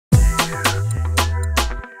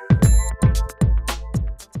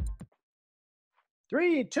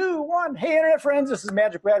Three, two, one. Hey, Internet friends, this is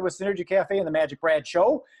MagicBrad with Synergy Cafe and the MagicBrad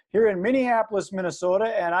Show here in Minneapolis, Minnesota.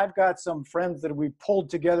 And I've got some friends that we pulled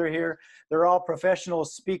together here. They're all professional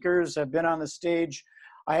speakers, have been on the stage.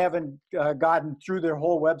 I haven't gotten through their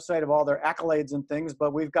whole website of all their accolades and things,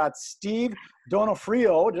 but we've got Steve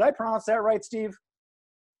Donofrio. Did I pronounce that right, Steve?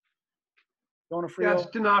 Donofrio? Yeah, it's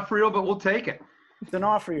Donofrio, but we'll take it.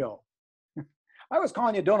 Donofrio. I was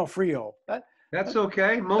calling you Donofrio. That's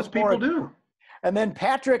okay. Most people do. And then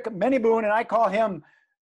Patrick Meniboon, and I call him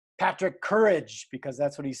Patrick Courage because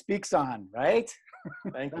that's what he speaks on, right?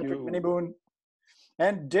 Thank Patrick you. Meniboon.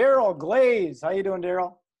 And Deryl Glaze. How you doing,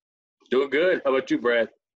 Deryl? Doing good. How about you, Brad?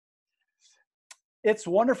 It's a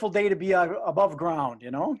wonderful day to be above ground,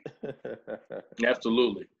 you know?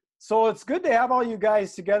 Absolutely. So it's good to have all you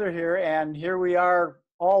guys together here, and here we are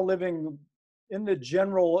all living in the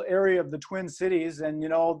general area of the Twin Cities, and you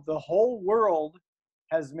know, the whole world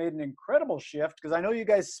has made an incredible shift because I know you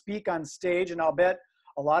guys speak on stage, and I'll bet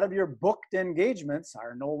a lot of your booked engagements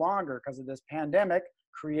are no longer because of this pandemic.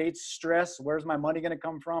 Creates stress. Where's my money going to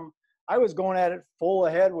come from? I was going at it full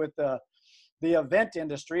ahead with the event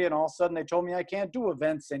industry, and all of a sudden they told me I can't do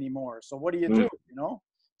events anymore. So what do you do? You know?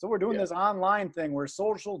 So we're doing this online thing. We're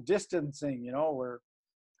social distancing. You know,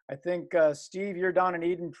 I think Steve, you're down in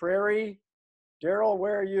Eden Prairie. Deryl,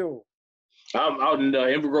 where are you? I'm out in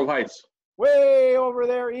Inver Grove Heights. Way over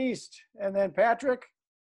there east. And then Patrick?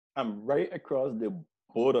 I'm right across the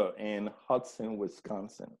border in Hudson,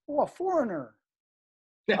 Wisconsin. Oh, a foreigner.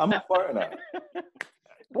 I'm a foreigner.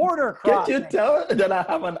 Border crossing. Can't you tell that I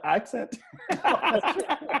have an accent?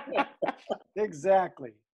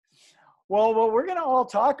 Exactly. Well, what we're going to all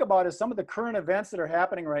talk about is some of the current events that are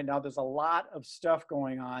happening right now. There's a lot of stuff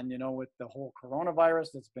going on, you know, with the whole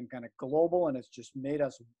coronavirus that's been kind of global, and it's just made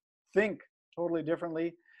us think totally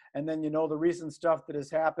differently. And then, you know, the recent stuff that has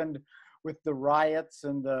happened with the riots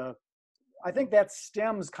and I think that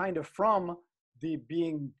stems kind of from the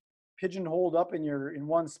being pigeonholed up in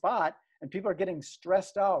one spot, and people are getting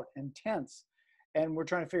stressed out and tense. And we're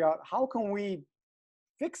trying to figure out how can we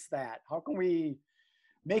fix that? How can we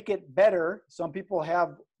make it better? Some people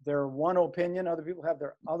have their one opinion, other people have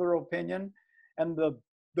their other opinion. And the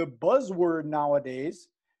buzzword nowadays,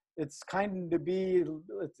 it's kind of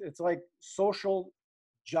it's like social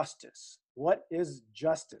justice. What is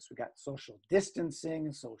justice? We got social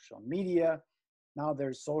distancing, social media. Now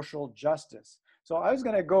there's social justice. So I was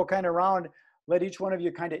going to go kind of around, let each one of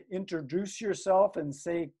you kind of introduce yourself and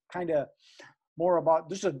say kind of more about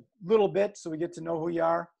just a little bit so we get to know who you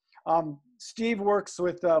are. Steve works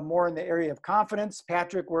with more in the area of confidence.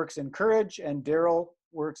 Patrick works in courage, and Deryl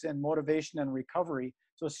works in motivation and recovery.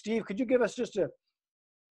 So Steve, could you give us just a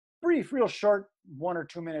brief, real short 1 or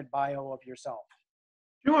 2 minute bio of yourself?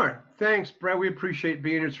 Sure. Thanks, Brad. We appreciate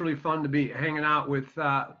being here. It's really fun to be hanging out with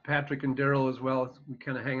Patrick and Deryl as well. We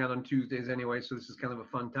kind of hang out on Tuesdays anyway, so this is kind of a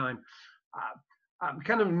fun time. I'm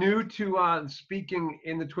kind of new to speaking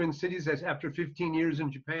in the Twin Cities after 15 years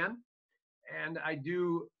in Japan. And I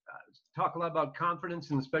do talk a lot about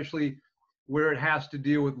confidence, and especially where it has to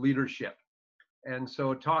deal with leadership. And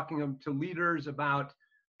so talking to leaders about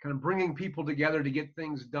kind of bringing people together to get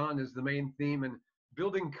things done is the main theme, and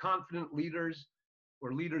building confident leaders,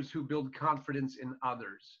 or leaders who build confidence in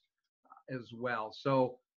others as well.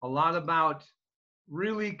 So a lot about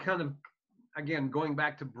really kind of, again, going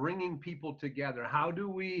back to bringing people together. How do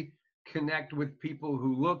we connect with people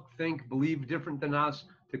who look, think, believe different than us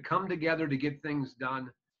to come together to get things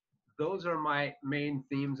done? Those are my main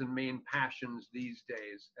themes and main passions these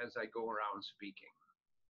days as I go around speaking.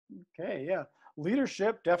 Okay, yeah.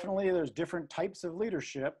 Leadership, definitely there's different types of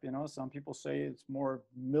leadership. You know, some people say it's more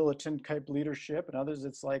militant type leadership, and others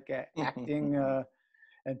it's like acting,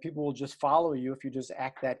 and people will just follow you if you just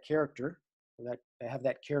act that character, that have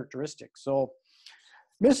that characteristic. So,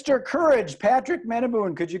 Mr. Courage, Patrick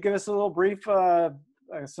Meniboon, could you give us a little brief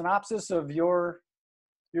synopsis of your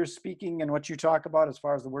speaking and what you talk about as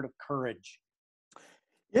far as the word of courage?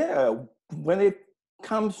 Yeah, when it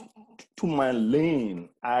comes to my lane,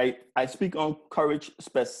 I speak on courage,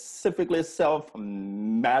 specifically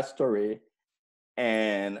self-mastery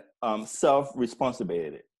and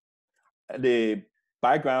self-responsibility. The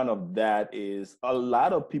background of that is a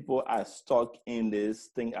lot of people are stuck in this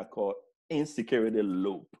thing I call insecurity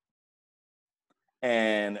loop.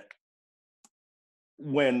 And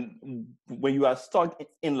when you are stuck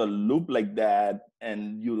in a loop like that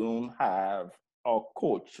and you don't have a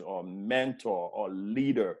coach or mentor or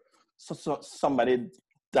leader, so somebody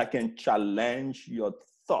that can challenge your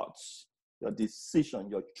thoughts, your decision,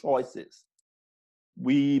 your choices,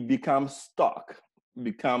 we become stuck,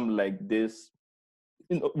 become like this.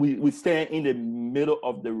 We stand in the middle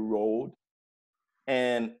of the road.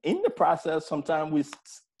 And in the process, sometimes we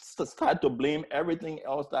start to blame everything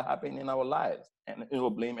else that happened in our lives and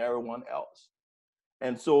blame everyone else.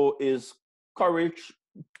 And so it's courage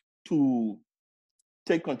to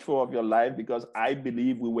take control of your life, because I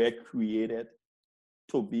believe we were created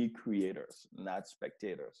to be creators, not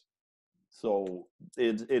spectators. So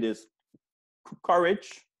it is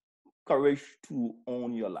courage to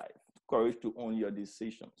own your life, courage to own your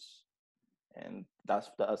decisions. And that's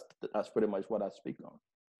pretty much what I speak on.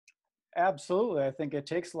 Absolutely. I think it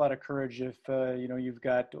takes a lot of courage if, you've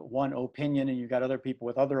got one opinion and you've got other people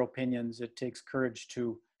with other opinions. It takes courage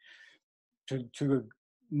to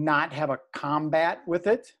not have a combat with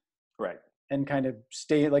it. Right. And kind of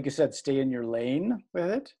stay, like you said, stay in your lane with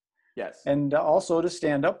it. Yes. And also to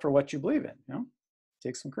stand up for what you believe in,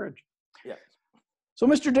 Take some courage. Yes. So,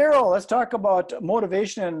 Mr. Deryl, let's talk about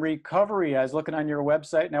motivation and recovery. I was looking on your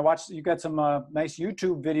website and I watched, you got some nice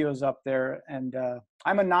YouTube videos up there. And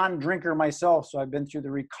I'm a non-drinker myself, so I've been through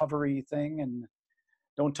the recovery thing and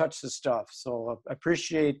don't touch the stuff. So I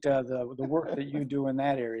appreciate the work that you do in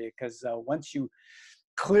that area, because once you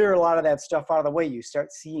clear a lot of that stuff out of the way, you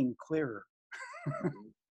start seeing clearer.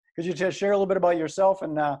 Could you just share a little bit about yourself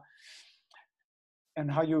and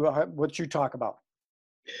what you talk about?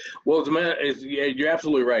 Well, yeah, you're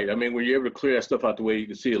absolutely right. I mean, when you're able to clear that stuff out the way, you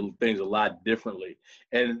can see things a lot differently.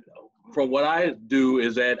 And from what I do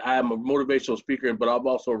is that I'm a motivational speaker, but I'm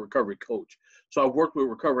also a recovery coach. So I've worked with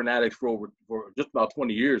recovering addicts for just about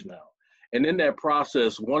 20 years now. And in that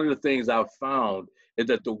process, one of the things I've found is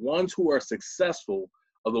that the ones who are successful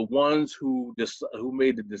are the ones who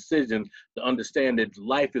made the decision to understand that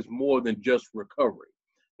life is more than just recovery.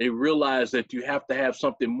 They realize that you have to have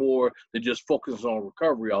something more than just focus on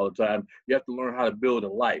recovery all the time. You have to learn how to build a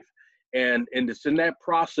life. And it's in that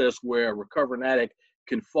process where a recovering addict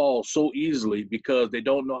can fall so easily because they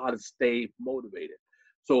don't know how to stay motivated.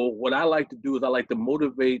 So what I like to do is I like to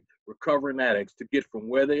motivate recovering addicts to get from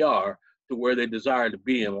where they are to where they desire to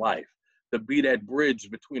be in life, to be that bridge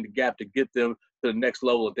between the gap to get them to the next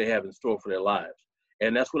level that they have in store for their lives.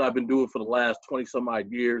 And that's what I've been doing for the last 20 some odd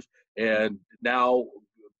years. And now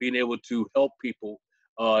being able to help people,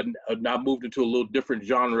 now moved into a little different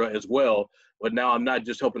genre as well. But now I'm not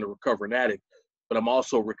just helping the recovering addict, but I'm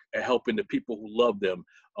also helping the people who love them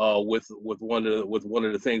with one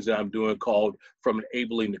of the things that I'm doing called From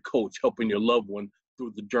Enabling the Coach, helping your loved one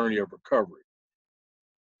through the journey of recovery.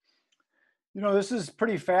 This is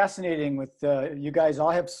pretty fascinating with you guys all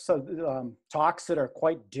have talks that are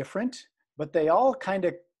quite different, but they all kind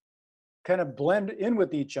of blend in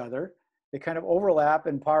with each other. They kind of overlap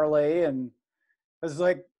and parlay, and it's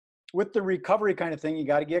like with the recovery kind of thing, you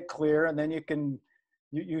got to get clear, and then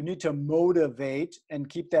you need to motivate and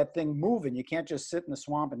keep that thing moving. You can't just sit in the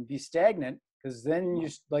swamp and be stagnant, because then you,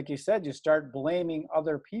 like you said, you start blaming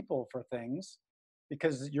other people for things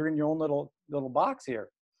because you're in your own little box here.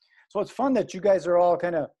 So it's fun that you guys are all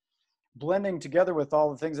kind of blending together with all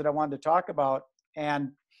the things that I wanted to talk about.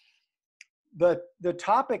 And the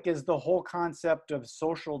topic is the whole concept of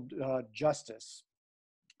social justice,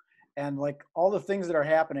 and like all the things that are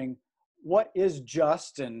happening. What is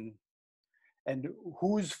just, and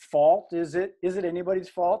whose fault is it? Is it anybody's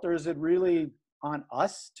fault, or is it really on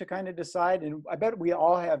us to kind of decide? And I bet we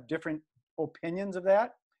all have different opinions of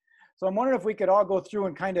that. So I'm wondering if we could all go through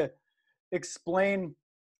and kind of explain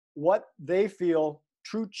what they feel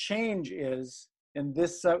true change is in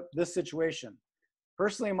this situation.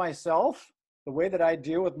 Personally, myself, the way that I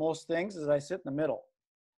deal with most things is I sit in the middle.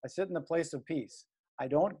 I sit in the place of peace. I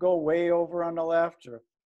don't go way over on the left or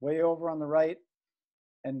way over on the right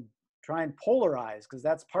and try and polarize, because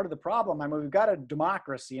that's part of the problem. I mean, we've got a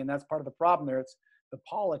democracy, and that's part of the problem there. It's the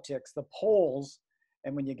politics, the polls.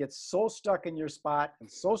 And when you get so stuck in your spot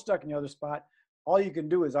and so stuck in the other spot, all you can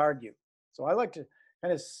do is argue. So I like to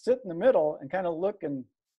kind of sit in the middle and kind of look and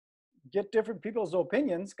get different people's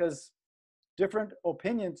opinions, because different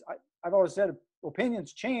opinions, I've always said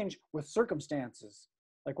opinions change with circumstances.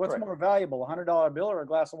 Like, what's more valuable, a $100 bill or a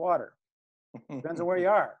glass of water? Depends on where you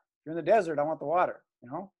are. If you're in the desert, I want the water.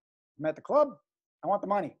 I'm at the club, I want the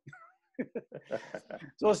money.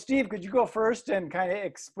 So Steve, could you go first and kind of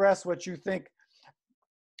express what you think?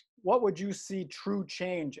 What would you see true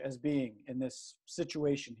change as being in this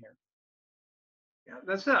situation here?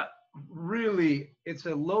 Yeah, it's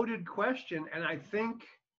a loaded question. And I think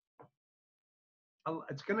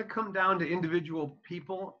it's going to come down to individual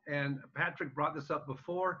people. And Patrick brought this up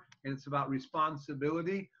before, and it's about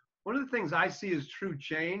responsibility. One of the things I see as true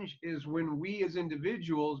change is when we as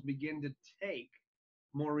individuals begin to take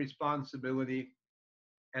more responsibility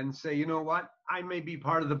and say, you know what, I may be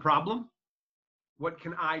part of the problem. What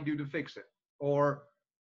can I do to fix it? Or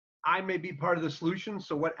I may be part of the solution,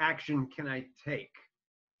 so what action can I take?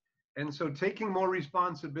 And so taking more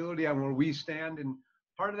responsibility on where we stand, and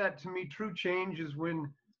part of that, to me, true change is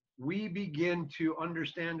when we begin to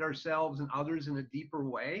understand ourselves and others in a deeper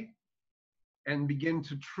way and begin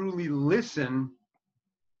to truly listen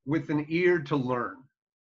with an ear to learn.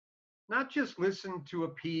 Not just listen to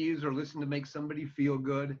appease or listen to make somebody feel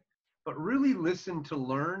good, but really listen to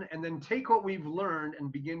learn, and then take what we've learned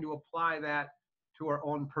and begin to apply that to our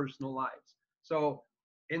own personal lives. So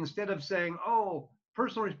instead of saying, oh,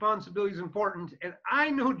 personal responsibility is important, and I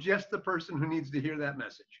know just the person who needs to hear that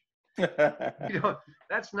message.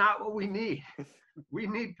 That's not what we need. We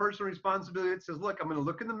need personal responsibility that says, look, I'm going to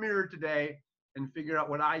look in the mirror today and figure out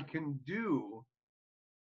what I can do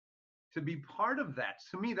to be part of that.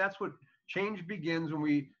 To me, that's what change begins, when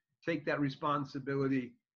we take that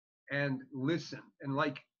responsibility and listen. And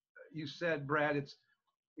like you said, Brad, it's,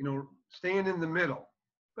 staying in the middle,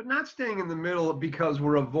 but not staying in the middle because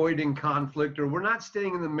we're avoiding conflict, or we're not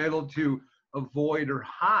staying in the middle to avoid or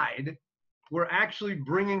hide. We're actually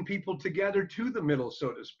bringing people together to the middle,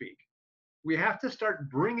 so to speak. We have to start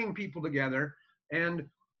bringing people together. And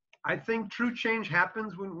I think true change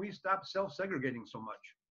happens when we stop self-segregating so much.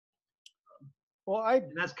 Well,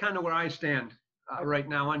 and that's kind of where I stand right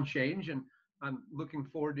now on change. And I'm looking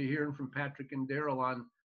forward to hearing from Patrick and Deryl on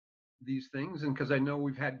these things. And because I know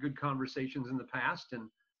we've had good conversations in the past and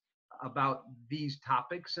about these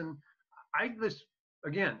topics. And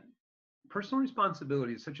again, personal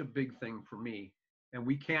responsibility is such a big thing for me, and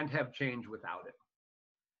we can't have change without it.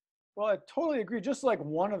 Well, I totally agree. Just like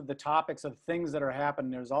one of the topics of things that are happening,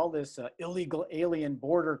 there's all this illegal alien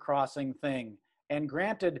border crossing thing. And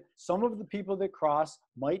granted, some of the people that cross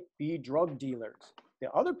might be drug dealers. The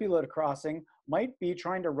other people that are crossing might be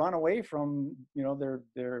trying to run away from,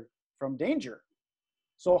 they're from danger.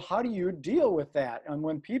 So how do you deal with that? And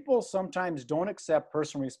when people sometimes don't accept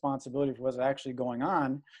personal responsibility for what's actually going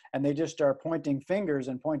on, and they just start pointing fingers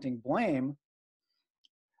and pointing blame,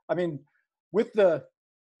 I mean, with the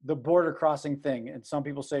border crossing thing, and some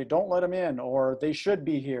people say, don't let them in, or they should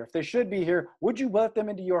be here. If they should be here, would you let them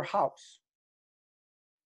into your house?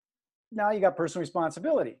 Now you got personal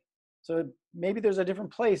responsibility. So maybe there's a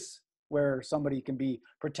different place where somebody can be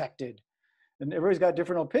protected, and everybody's got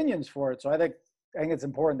different opinions for it. So I think it's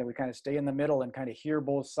important that we kind of stay in the middle and kind of hear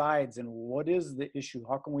both sides, and what is the issue?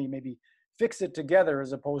 How can we maybe fix it together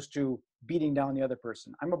as opposed to beating down the other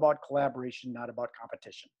person? I'm about collaboration, not about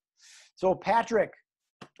competition. So Patrick,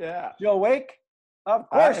 yeah, you awake? Of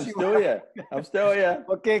course I'm still here. I'm still here.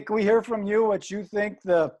 Okay, can we hear from you what you think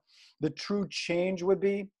the true change would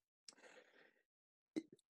be?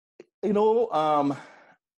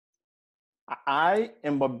 I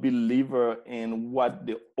am a believer in what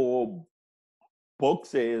the old book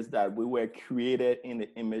says, that we were created in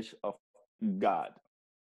the image of God.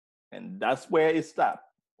 And that's where it stopped.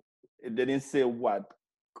 It didn't say what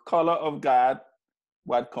color of God,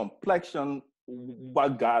 what complexion,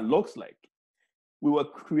 what God looks like. We were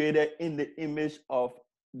created in the image of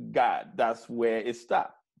God. That's where it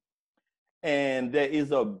stopped. And there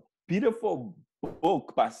is a beautiful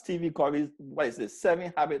book by Stephen Covey,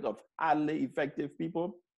 7 Habits of Highly Effective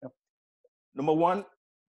People. Yep. Number 1,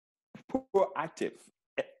 proactive.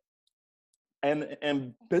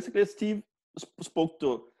 And basically Steve spoke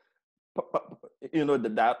to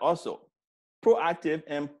that also. Proactive,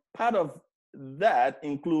 and part of that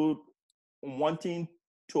include wanting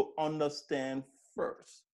to understand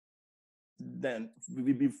first, then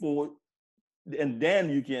before, and then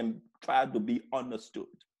you can try to be understood.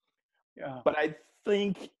 Yeah. But I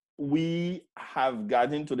think we have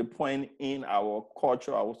gotten to the point in our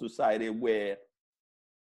culture, our society, where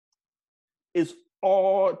it's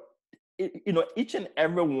all, each and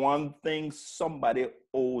every one thinks somebody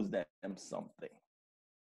owes them something.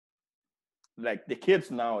 Like the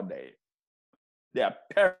kids nowadays, their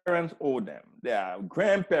parents owe them, their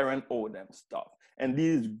grandparents owe them stuff. And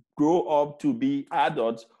these grow up to be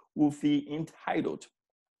adults who feel entitled.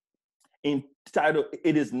 It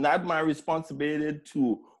is not my responsibility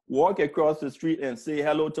to walk across the street and say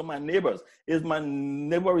hello to my neighbors. It's my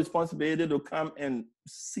neighbor's responsibility to come and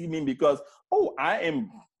see me because, oh, I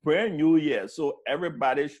am brand new here, so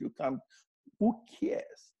everybody should come. Who cares?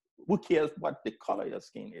 Who cares what the color of your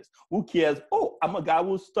skin is? Who cares? Oh, I'm a guy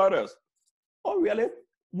who stutters. Oh, really?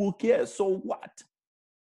 Who cares? So what?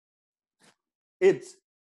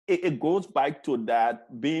 It goes back to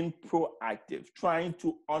that being proactive, trying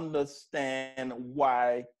to understand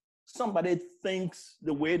why somebody thinks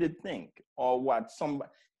the way they think, or what somebody,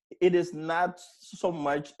 it is not so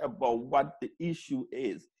much about what the issue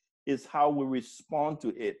is, it's how we respond to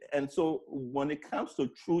it. And so when it comes to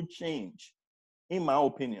true change, in my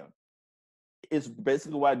opinion, it's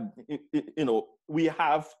basically what, we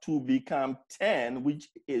have to become 10, which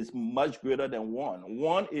is much greater than one.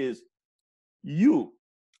 One is you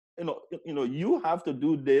have to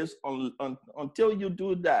do this until you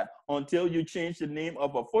do that, until you change the name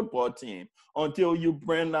of a football team, until you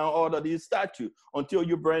burn down all of these statues, until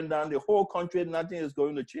you burn down the whole country, nothing is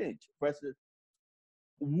going to change. President,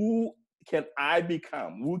 who can I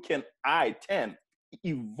become? Who can I, 10,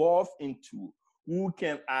 evolve into? Who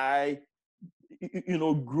can I,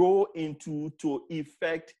 grow into to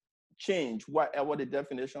effect change, whatever the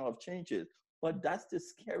definition of change is? But that's the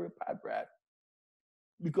scary part, Brad,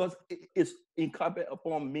 because it's incumbent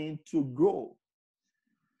upon me to grow,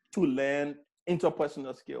 to learn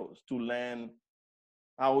interpersonal skills, to learn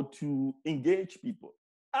how to engage people.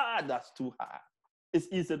 That's too hard. It's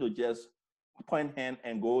easy to just point hand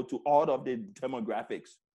and go to all of the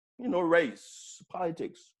demographics, race,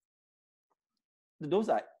 politics. Those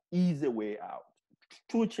are easy way out.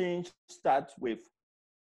 True change starts with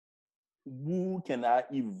who can I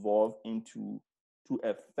evolve into to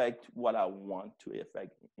affect what I want to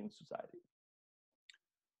affect in society.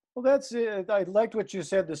 Well, that's it. I liked what you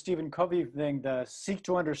said, the Stephen Covey thing, the seek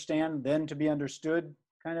to understand, then to be understood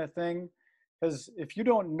kind of thing. Because if you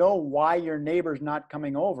don't know why your neighbor's not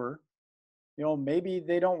coming over, maybe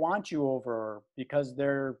they don't want you over because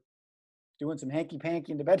they're doing some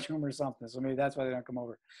hanky-panky in the bedroom or something. So maybe that's why they don't come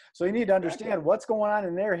over. So you need to understand what's going on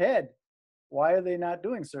in their head. Why are they not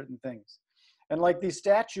doing certain things? And like these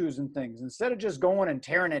statues and things, instead of just going and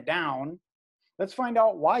tearing it down, let's find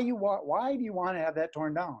out why do you want to have that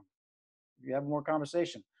torn down? You have more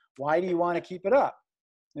conversation. Why do you want to keep it up?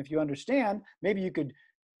 If you understand, maybe you could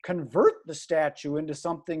convert the statue into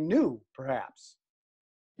something new, perhaps.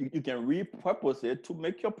 You can repurpose it to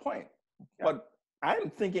make your point. Yeah. But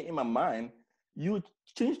I'm thinking in my mind, you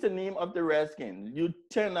change the name of the Redskins, you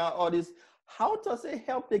turn out all this. How does it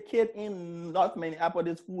help the kid in North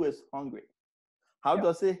Minneapolis who is hungry? How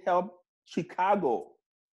does it help Chicago,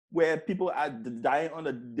 where people are dying on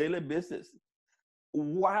a daily basis?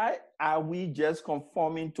 Why are we just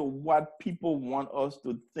conforming to what people want us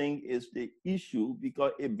to think is the issue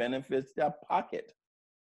because it benefits their pocket?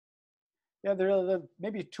 Yeah, they're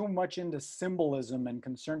maybe too much into symbolism and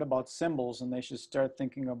concerned about symbols, and they should start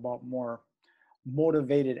thinking about more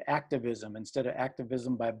motivated activism instead of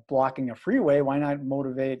activism by blocking a freeway. Why not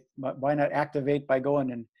activate by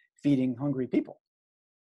going and feeding hungry people?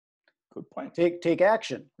 Good point. Take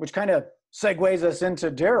action, which kind of segues us into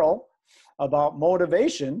Deryl about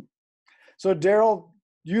motivation. So Deryl,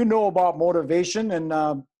 you know about motivation, and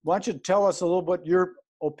why don't you tell us a little bit your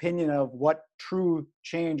opinion of what true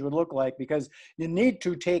change would look like, because you need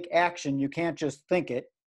to take action. You can't just think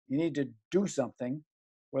it. You need to do something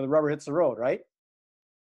where the rubber hits the road, right?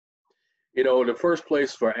 The first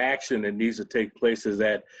place for action that needs to take place is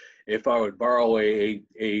that if I would borrow a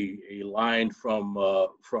line from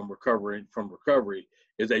recovery,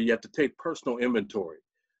 is that you have to take personal inventory.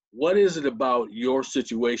 What is it about your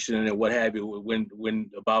situation and what have you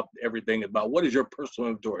when about everything about what is your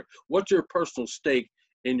personal inventory? What's your personal stake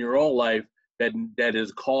in your own life that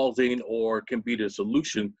is causing or can be the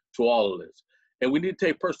solution to all of this? And we need to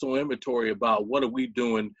take personal inventory about what are we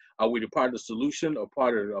doing? Are we the part of the solution or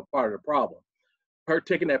part of the problem?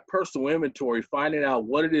 Taking that personal inventory, finding out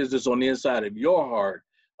what it is that's on the inside of your heart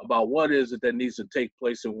about what is it that needs to take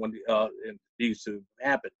place and when it needs to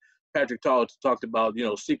happen. Patrick talked about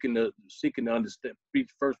seeking to understand,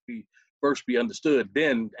 first be understood,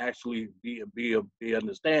 then actually be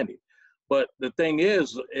understanding. But the thing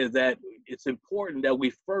is that it's important that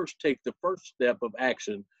we first take the first step of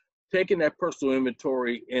action, taking that personal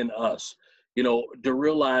inventory in us, to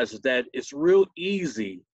realize that it's real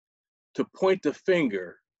easy to point the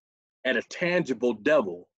finger at a tangible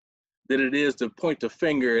devil than it is to point the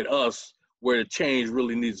finger at us where the change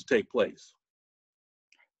really needs to take place.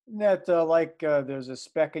 Isn't that there's a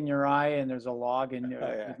speck in your eye and there's a log in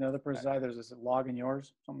another person's eye, there's a log in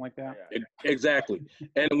yours, something like that? Exactly.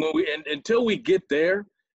 And until we get there,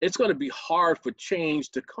 it's going to be hard for change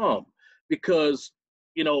to come because,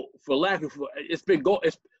 for lack of,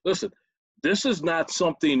 listen, this is not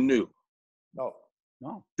something new. No.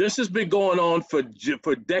 This has been going on for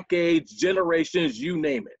decades, generations, you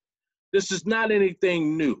name it. This is not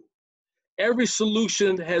anything new. Every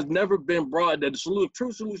solution has never been brought,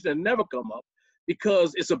 true solution has never come up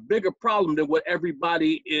because it's a bigger problem than what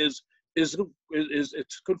everybody is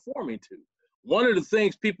conforming to. One of the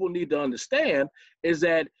things people need to understand is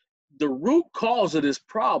that the root cause of this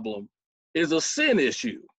problem is a sin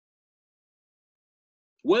issue.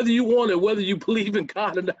 Whether you want it, whether you believe in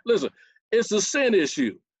God or not, listen, it's a sin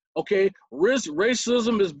issue. Okay,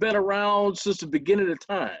 racism has been around since the beginning of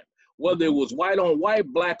time. Whether it was white on white,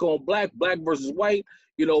 black on black, black versus white,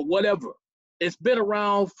 you know, whatever. It's been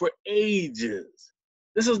around for ages.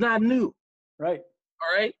 This is not new. Right.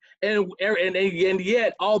 All right. And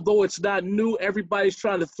yet, although it's not new, everybody's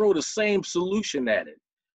trying to throw the same solution at it.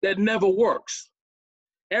 That never works.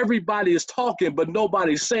 Everybody is talking, but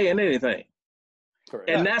nobody's saying anything. Correct.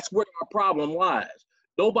 And that's where our problem lies.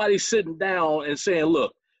 Nobody's sitting down and saying,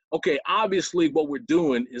 look, okay, obviously what we're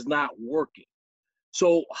doing is not working.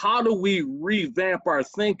 So how do we revamp our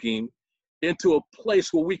thinking into a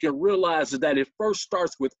place where we can realize that it first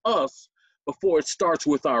starts with us before it starts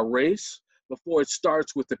with our race, before it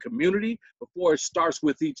starts with the community, before it starts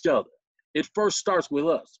with each other. It first starts with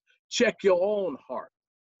us. Check your own heart.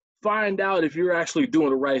 Find out if you're actually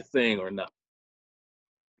doing the right thing or not.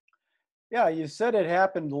 Yeah, you said it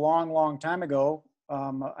happened a long, long time ago.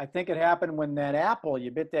 I think it happened when that apple,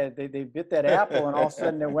 you bit that, they bit that apple, and all of a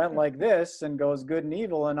sudden it went like this and goes good and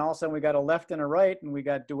evil. And all of a sudden we got a left and a right, and we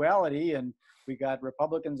got duality, and we got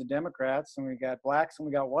Republicans and Democrats, and we got blacks and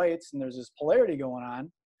we got whites, and there's this polarity going on.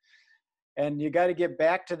 And you got to get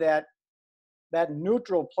back to that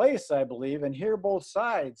neutral place, I believe, and hear both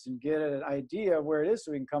sides and get an idea of where it is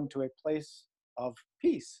so we can come to a place of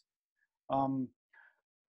peace.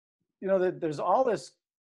 You know, there's all this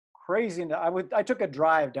crazy. I took a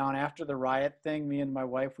drive down after the riot thing. Me and my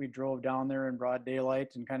wife, we drove down there in broad daylight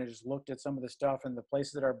and kind of just looked at some of the stuff and the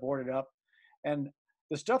places that are boarded up. And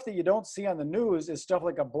the stuff that you don't see on the news is stuff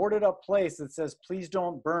like a boarded up place that says, please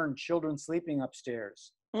don't burn children sleeping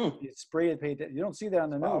upstairs. You spray it, paint it. You don't see that on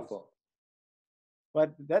the news.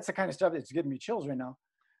 But that's the kind of stuff that's giving me chills right now.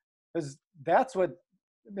 Because that's what,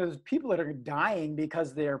 there's people that are dying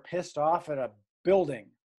because they're pissed off at a building.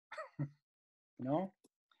 You know?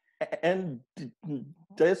 And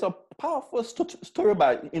there's a powerful story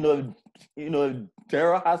about, you know,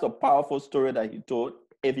 Deryl has a powerful story that he told.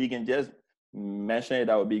 If you can just mention it,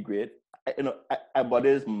 that would be great. About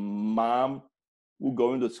his mom who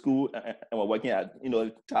going to school and were working at,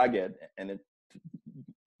 Target, and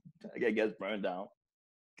Target gets burned down.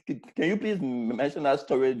 Can you please mention that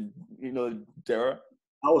story, Deryl?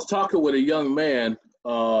 I was talking with a young man.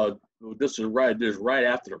 This is right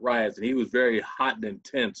after the riots, and he was very hot and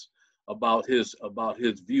intense about his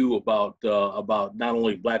view about not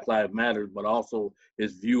only Black Lives Matter, but also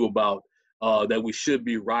his view about that we should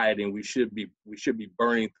be rioting, we should be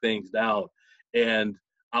burning things down. And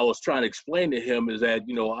I was trying to explain to him is that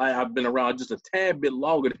I've been around just a tad bit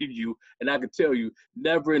longer than you, and I can tell you,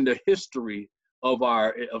 never in the history of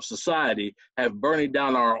society have burning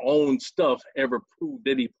down our own stuff ever proved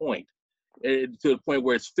any point. To the point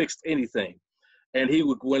where it's fixed anything. And he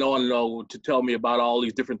went on to tell me about all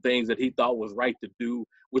these different things that he thought was right to do,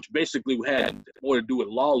 which basically had more to do with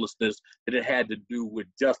lawlessness than it had to do with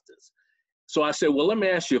justice. So I said, well, let me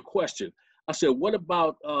ask you a question. I said, what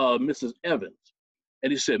about Mrs. Evans?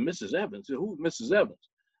 And he said, Mrs. Evans? Who's Mrs. Evans?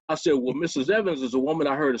 I said, well, Mrs. Evans is a woman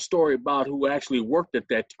I heard a story about who actually worked at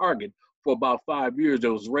that Target for about 5 years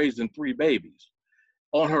that was raising 3 babies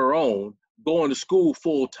on her own, going to school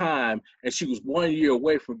full time, and she was 1 year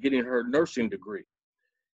away from getting her nursing degree.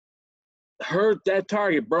 That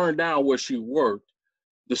Target burned down where she worked.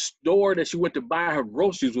 The store that she went to buy her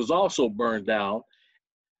groceries was also burned down.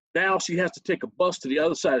 Now she has to take a bus to the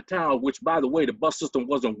other side of town, which, by the way, the bus system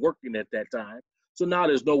wasn't working at that time. So now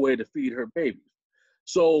there's no way to feed her babies.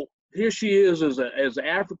 So here she is as an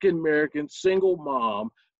African-American single mom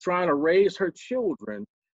trying to raise her children,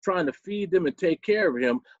 trying to feed them and take care of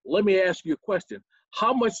him. Let me ask you a question.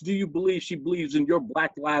 How much do you believe she believes in your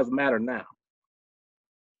Black Lives Matter now?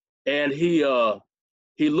 And he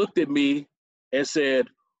looked at me and said,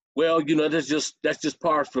 well, that's just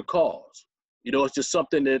par for the cause. It's just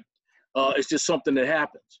something that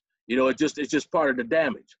happens. It's just part of the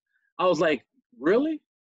damage. I was like, really?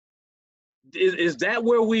 Is that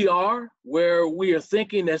where we are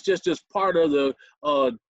thinking that's just part of the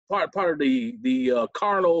part of the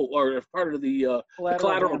carnal, or part of the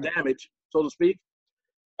collateral damage, so to speak?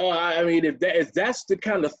 I mean, if that's the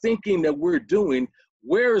kind of thinking that we're doing,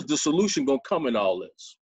 where is the solution going to come in all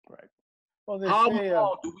this? Right.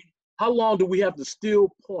 Well, how long do we have to still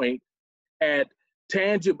point at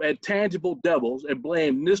tangible devils and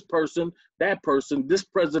blame this person, this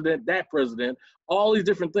president, that president, all these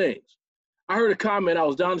different things? I heard a comment. I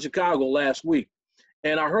was down in Chicago last week,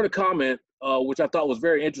 and I heard a comment which I thought was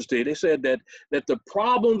very interesting. They said that the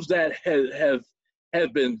problems that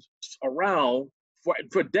have been around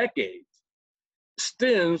for decades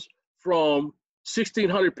stems from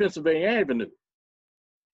 1600 Pennsylvania Avenue.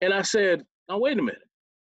 And I said, now wait a minute.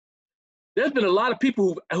 There's been a lot of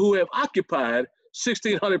people who have occupied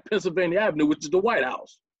 1600 Pennsylvania Avenue, which is the White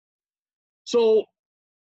House. So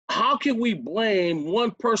how can we blame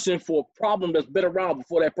one person for a problem that's been around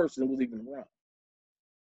before that person was even around?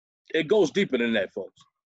 It goes deeper than that, folks.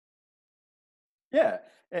 Yeah,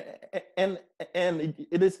 and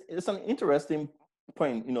it's an interesting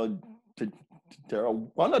point, you know, Deryl.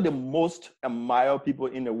 One of the most admired people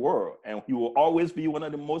in the world, and he will always be one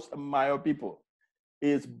of the most admired people,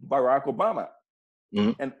 is Barack Obama.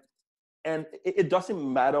 Mm-hmm. And it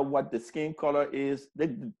doesn't matter what the skin color is.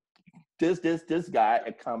 This guy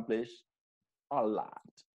accomplished a lot.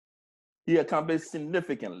 He accomplished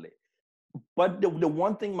significantly. But the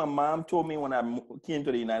one thing my mom told me when I came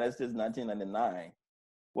to the United States in 1999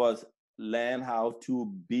 was learn how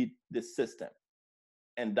to beat the system.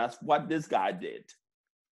 And that's what this guy did.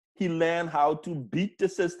 He learned how to beat the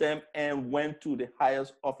system and went to the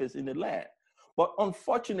highest office in the land. But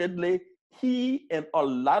unfortunately, he and a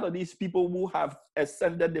lot of these people who have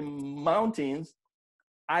ascended the mountains,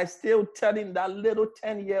 I still telling that little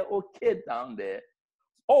 10-year-old kid down there,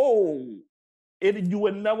 oh, you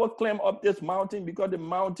will never climb up this mountain because the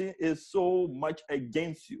mountain is so much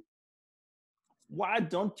against you. Why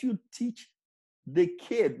don't you teach the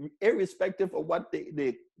kid, irrespective of what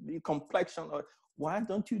the complexion, or why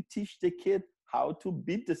don't you teach the kid how to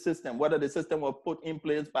beat the system, whether the system was put in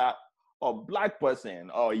place by a black person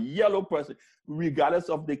or a yellow person, regardless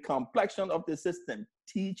of the complexion of the system,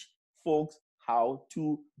 teach folks how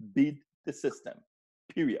to beat the system,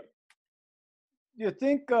 period. You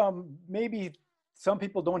think maybe some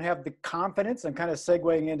people don't have the confidence, I'm kind of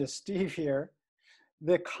segueing into Steve here,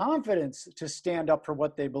 the confidence to stand up for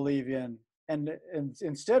what they believe in. And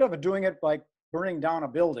instead of doing it like burning down a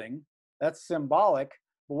building, that's symbolic,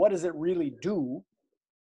 but what does it really do?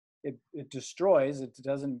 It destroys, it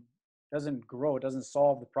doesn't grow, it doesn't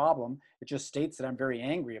solve the problem. It just states that I'm very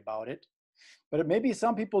angry about it. But maybe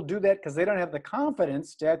some people do that because they don't have the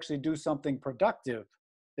confidence to actually do something productive.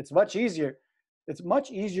 It's much easier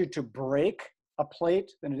to break a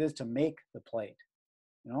plate than it is to make the plate,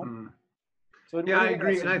 you know? Mm. So yeah, I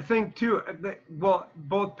agree. And I think too, well,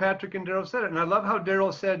 both Patrick and Deryl said it. And I love how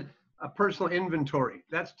Deryl said a personal inventory.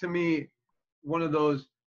 That's to me, one of those,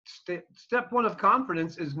 step one of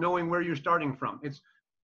confidence is knowing where you're starting from. It's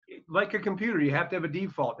like a computer, you have to have a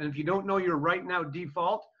default. And if you don't know your right now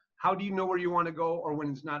default, how do you know where you want to go or when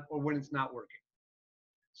it's not working?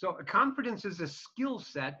 So confidence is a skill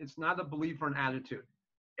set. It's not a belief or an attitude.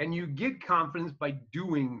 And you get confidence by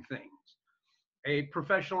doing things. A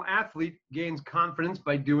professional athlete gains confidence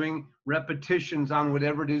by doing repetitions on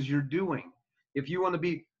whatever it is you're doing. If you want to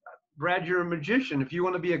be, Brad, you're a magician. If you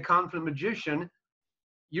want to be a confident magician,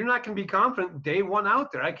 you're not going to be confident day one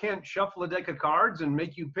out there. I can't shuffle a deck of cards and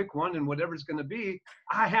make you pick one and whatever it's going to be.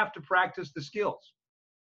 I have to practice the skills.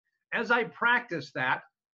 As I practice that,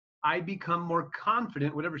 I become more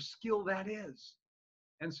confident, whatever skill that is.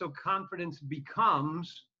 And so confidence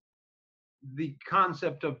becomes the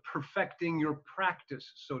concept of perfecting your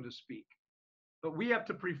practice, so to speak. But we have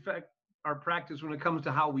to perfect our practice when it comes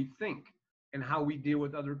to how we think and how we deal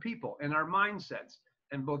with other people and our mindsets.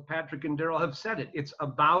 And both Patrick and Deryl have said it. It's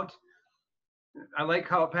about, I like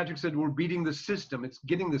how Patrick said, we're beating the system. It's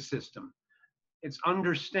getting the system. It's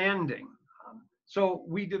understanding. So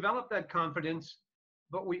we develop that confidence,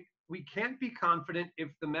 but we can't be confident if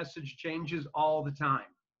the message changes all the time.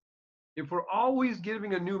 If we're always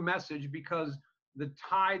giving a new message because the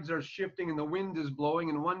tides are shifting and the wind is blowing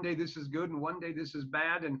and one day this is good and one day this is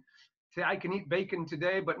bad and say I can eat bacon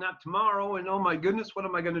today but not tomorrow and oh my goodness, what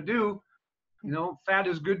am I going to do? You know, fat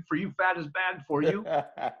is good for you, fat is bad for you.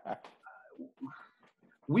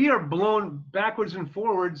 We are blown backwards and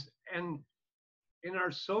forwards, and in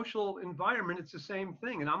our social environment, it's the same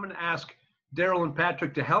thing. And I'm going to ask Deryl and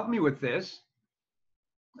Patrick to help me with this.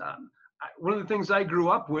 One of the things I grew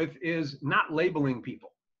up with is not labeling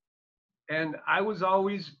people. And I was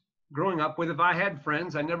always growing up with, if I had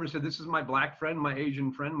friends, I never said, this is my black friend, my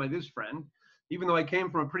Asian friend, my this friend, even though I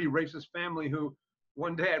came from a pretty racist family who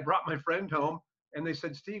one day I brought my friend home and they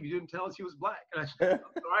said, Steve, you didn't tell us he was black. And I said,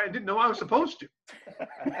 sorry, I didn't know I was supposed to.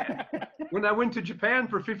 When I went to Japan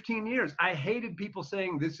for 15 years, I hated people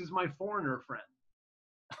saying, this is my foreigner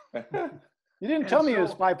friend. You didn't tell me he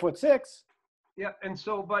was 5'6". Yeah, and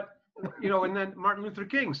so, but, you know, and then Martin Luther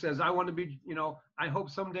King says, I want to be, you know, I hope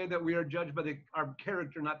someday that we are judged by our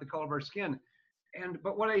character, not the color of our skin.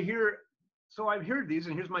 But what I hear So I've heard these,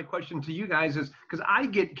 and here's my question to you guys is, because I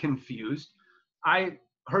get confused. I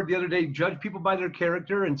heard the other day, judge people by their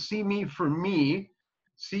character and see me for me,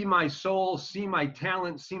 see my soul, see my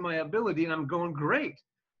talent, see my ability, and I'm going, great.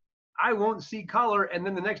 I won't see color. And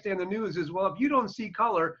then the next day on the news is, well, if you don't see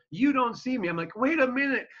color, you don't see me. I'm like, wait a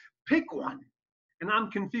minute, pick one. And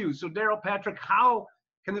I'm confused. So Deryl, Patrick, how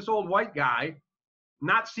can this old white guy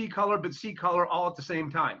not see color, but see color all at the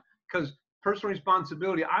same time? Because personal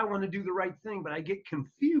responsibility, I want to do the right thing, but I get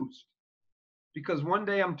confused. Because one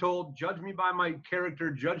day I'm told, judge me by my character,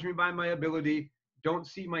 judge me by my ability, don't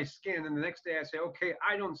see my skin. And the next day I say, okay,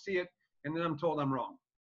 I don't see it. And then I'm told I'm wrong.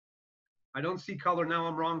 I don't see color. Now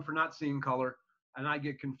I'm wrong for not seeing color. And I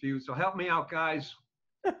get confused. So help me out, guys.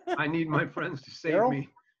 I need my friends to save Deryl? me.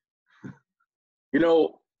 You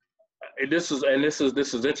know, this is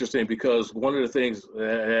interesting because one of the things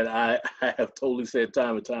that I have totally said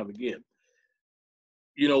time and time again,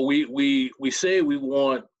 you know, we say we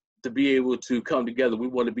want to be able to come together. We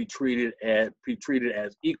want to be treated as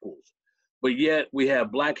equals, but yet we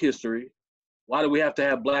have Black history. Why do we have to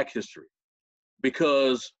have Black history?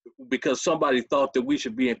 Because somebody thought that we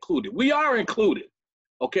should be included. We are included,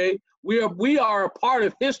 okay? We are a part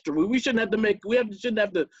of history. We shouldn't have to shouldn't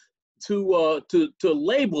have to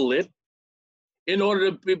label it in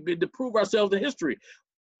order to prove ourselves in history.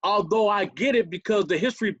 Although I get it because the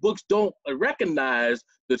history books don't recognize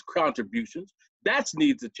the contributions. That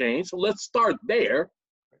needs to change. So let's start there.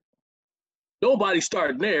 Nobody's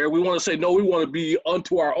starting there. We want to say, no, we want to be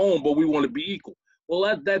unto our own, but we want to be equal.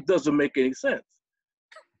 Well, that doesn't make any sense.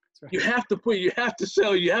 Right. You have to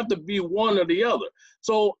be one or the other.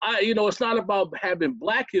 So it's not about having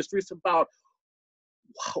Black history. It's about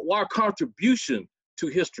our contribution to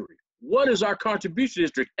history. What is our contribution to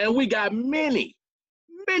history? And we got many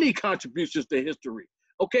contributions to history.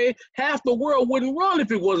 Okay, half the world wouldn't run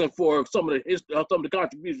if it wasn't for some of the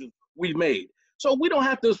contributions we made. So we don't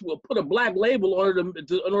have to put a Black label on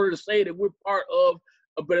it in order to say that we're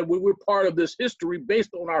part of this history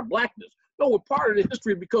based on our Blackness. No, we're part of the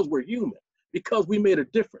history because we're human, because we made a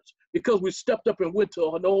difference, because we stepped up and went to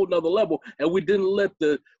a whole nother level, and we didn't let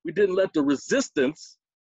the resistance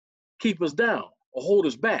keep us down or hold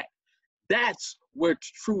us back. That's where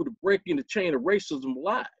true to breaking the chain of racism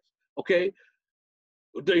lies. Okay,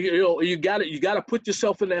 you got to put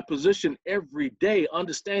yourself in that position every day,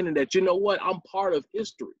 understanding that, you know what, I'm part of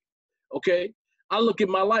history. Okay, I look at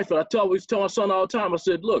my life and I tell my son all the time. I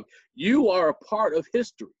said, look, you are a part of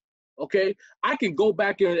history. Okay, I can go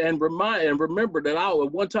back and remember that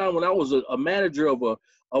at one time when I was a manager of a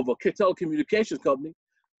telecommunications company,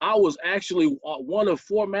 I was actually one of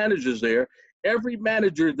 4 managers there. Every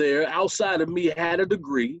manager there outside of me had a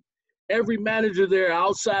degree. Every manager there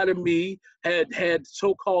outside of me had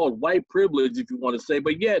so-called white privilege, if you want to say,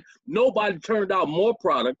 but yet nobody turned out more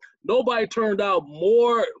product. Nobody turned out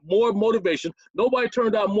more motivation. Nobody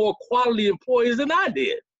turned out more quality employees than I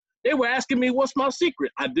did. They were asking me, what's my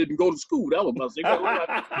secret? I didn't go to school. That was my secret.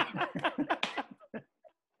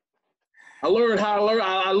 I learned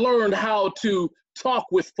how to talk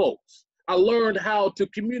with folks. I learned how to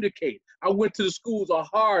communicate. I went to the schools of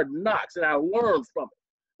hard knocks and I learned from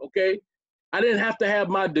it. Okay? I didn't have to have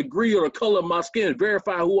my degree or the color of my skin to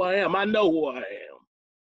verify who I am. I know who I am.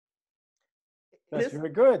 That's very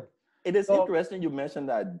good. It is interesting you mentioned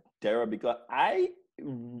that, Deryl, because I,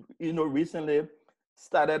 recently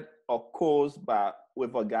started a course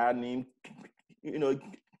with a guy named,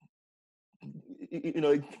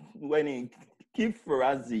 Keith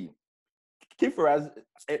Ferrazzi. Keith Ferrazzi,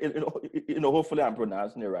 hopefully I'm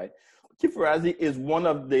pronouncing it right. Keith Ferrazzi is one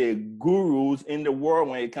of the gurus in the world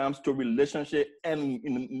when it comes to relationship and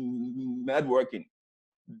networking.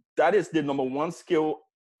 That is the number one skill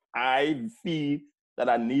I feel that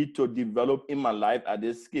I need to develop in my life at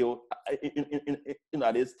this skill,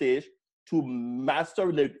 at this stage, to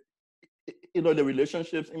master the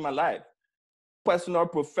relationships in my life, personal,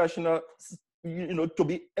 professional, to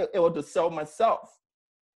be able to sell myself.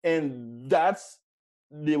 And that's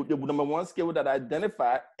the number one skill that I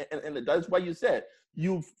identify. And that's what you said.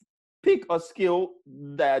 You pick a skill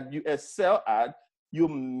that you excel at, you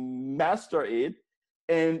master it,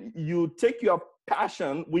 and you take your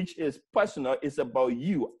passion, which is personal, it's about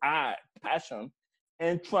you, passion,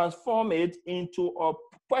 and transform it into a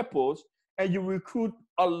purpose, and you recruit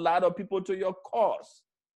a lot of people to your cause.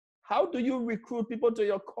 How do you recruit people to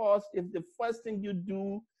your cause if the first thing you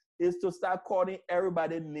do is to start calling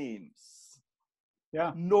everybody names?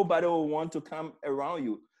 Yeah. Nobody will want to come around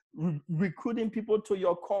you. Recruiting people to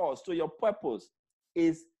your cause, to your purpose,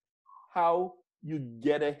 is how you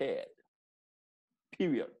get ahead.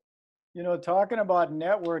 Period. You know, talking about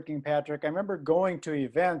networking, Patrick, I remember going to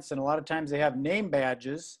events and a lot of times they have name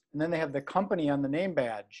badges and then they have the company on the name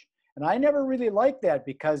badge. And I never really liked that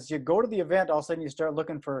because you go to the event, all of a sudden you start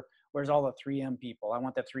looking for, where's all the 3M people? I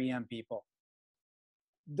want the 3M people.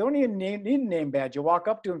 Don't even need a name badge. You walk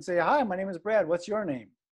up to them and say, hi, my name is Brad. What's your name?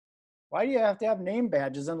 Why do you have to have name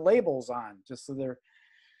badges and labels on? Just so they're,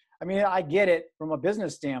 I mean, I get it from a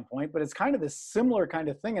business standpoint, but it's kind of the similar kind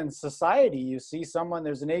of thing in society. You see someone,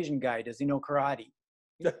 there's an Asian guy, does he know karate?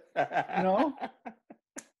 You know?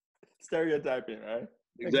 Stereotyping, right?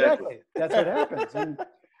 Exactly. That's what happens. And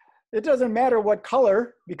it doesn't matter what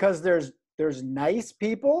color, because there's nice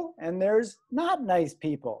people and there's not nice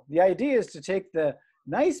people. The idea is to take the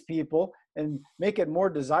nice people and make it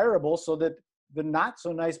more desirable so that the not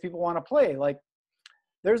so nice people want to play. Like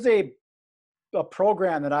there's a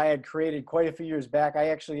program that I had created quite a few years back. I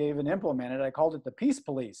actually even implemented. I called it the Peace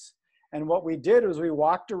Police. And what we did was we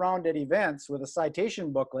walked around at events with a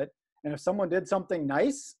citation booklet. And if someone did something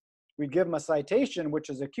nice, we'd give them a citation, which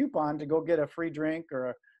is a coupon to go get a free drink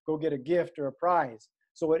or go get a gift or a prize.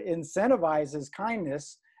 So it incentivizes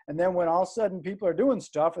kindness. And then when all of a sudden people are doing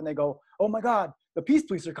stuff and they go, oh my God, the Peace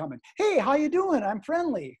Police are coming. Hey, how you doing? I'm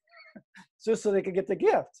friendly. Just so they could get the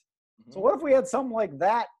gift. So what if we had something like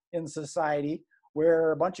that in society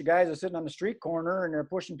where a bunch of guys are sitting on the street corner and they're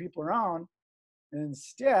pushing people around, and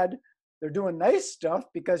instead they're doing nice stuff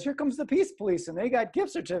because here comes the Peace Police and they got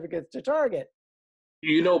gift certificates to Target.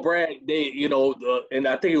 You know, Brad, and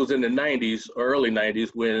I think it was in the 90s or early 90s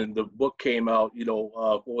when the book came out,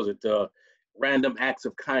 what was it? Random Acts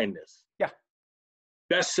of Kindness. Yeah.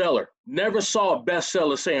 Bestseller. Never saw a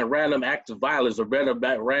bestseller saying random acts of violence or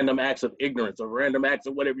random acts of ignorance or random acts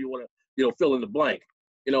of whatever you want to, fill in the blank.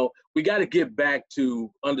 We got to get back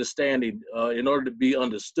to understanding, in order to be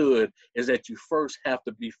understood, is that you first have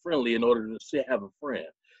to be friendly in order to have a friend,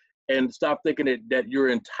 and stop thinking that you're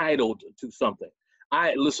entitled to something.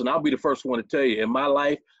 I'll be the first one to tell you, in my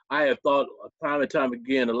life, I have thought time and time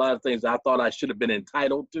again, a lot of things I thought I should have been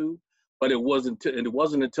entitled to, but it wasn't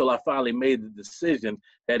until I finally made the decision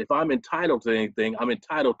that if I'm entitled to anything, I'm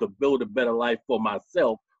entitled to build a better life for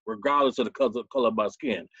myself, regardless of the color of my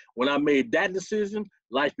skin. When I made that decision,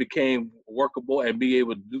 life became workable and be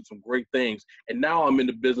able to do some great things. And now I'm in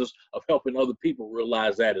the business of helping other people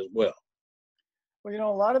realize that as well.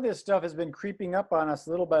 Well, a lot of this stuff has been creeping up on us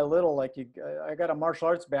little by little. Like I got a martial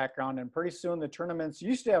arts background, and pretty soon the tournaments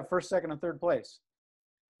used to have first, second, and third place.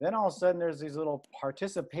 Then all of a sudden there's these little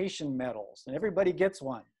participation medals and everybody gets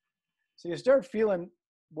one. So you start feeling,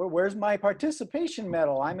 where's my participation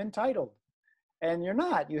medal? I'm entitled. And you're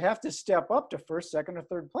not. You have to step up to first, second, or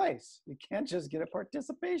third place. You can't just get a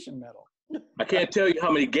participation medal. I can't tell you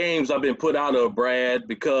how many games I've been put out of, Brad,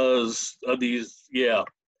 because of these. Yeah.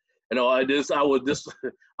 I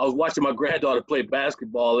was watching my granddaughter play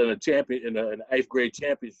basketball in an 8th grade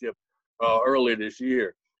championship earlier this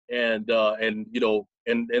year. And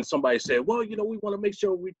somebody said, well, we want to make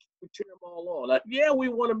sure we cheer them all on. Like, yeah, we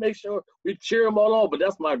want to make sure we cheer them all on, but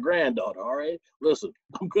that's my granddaughter. All right, listen,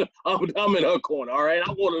 I'm good. I'm in her corner. All right,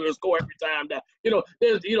 I want her to score every time.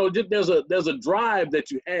 There's a drive that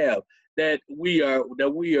you have that we are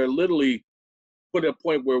literally put at a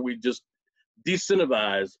point where we just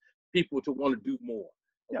disincentivize people to want to do more.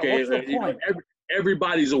 Okay, yeah, what's the point?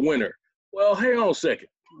 Everybody's a winner. Well, hang on a second.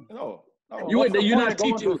 No. You're not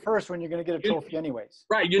teaching first when you're going to get a trophy anyways.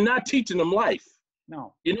 Right. You're not teaching them life.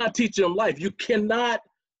 No. You're not teaching them life. You cannot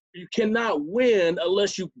win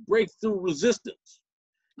unless you break through resistance.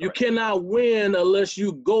 You cannot win unless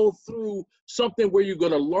you go through something where you're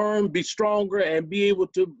going to learn, be stronger, and be able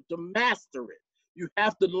to master it. You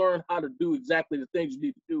have to learn how to do exactly the things you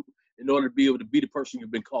need to do in order to be able to be the person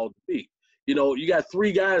you've been called to be. You got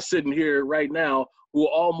 3 guys sitting here right now who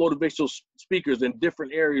are all motivational speakers in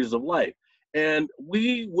different areas of life. And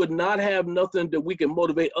we would not have nothing that we can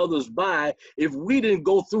motivate others by if we didn't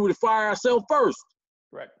go through the fire ourselves first.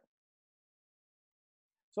 Correct.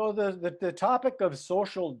 So the topic of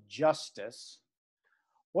social justice,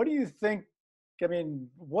 what do you think,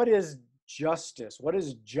 what is justice? What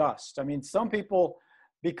is just? Some people,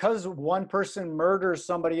 because one person murders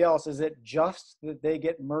somebody else, is it just that they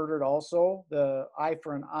get murdered also? The eye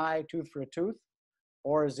for an eye, tooth for a tooth?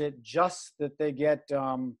 Or is it just that they get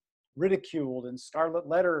ridiculed and scarlet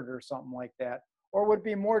lettered or something like that? Or would it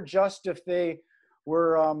be more just if they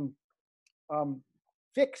were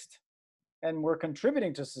fixed and were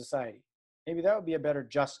contributing to society? Maybe that would be a better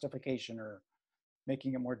justification, or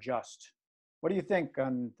making it more just. What do you think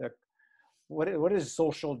on what is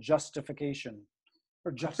social justification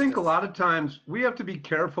or justice? I think a lot of times we have to be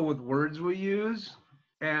careful with words we use.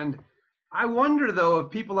 And I wonder, though, if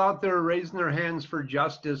people out there raising their hands for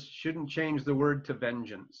justice shouldn't change the word to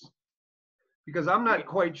vengeance. Because I'm not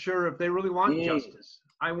quite sure if they really want justice.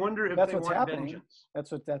 I wonder if That's they what's want happening. vengeance.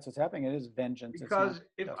 That's what's happening. It is vengeance. Because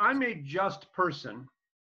if I'm a just person,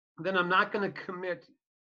 then I'm not going to commit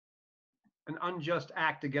an unjust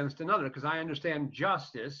act against another, because I understand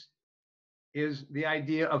justice is the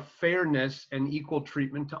idea of fairness and equal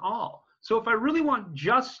treatment to all. So if I really want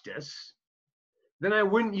justice, then I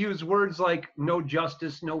wouldn't use words like no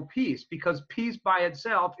justice, no peace, because peace by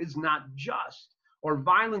itself is not just, or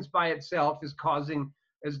violence by itself is causing,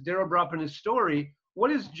 as Deryl brought up in his story,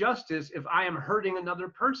 what is justice if I am hurting another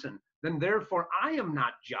person? Then therefore I am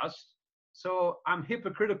not just. So I'm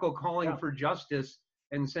hypocritical calling for justice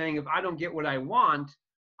and saying if I don't get what I want,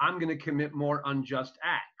 I'm going to commit more unjust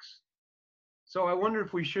acts. So I wonder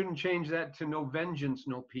if we shouldn't change that to no vengeance,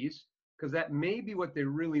 no peace, because that may be what they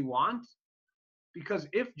really want. Because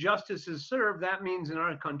if justice is served, that means in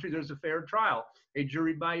our country there's a fair trial, a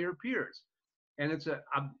jury by your peers, and it's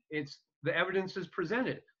the evidence is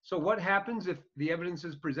presented. So what happens if the evidence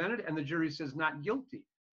is presented and the jury says not guilty?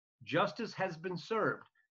 Justice has been served.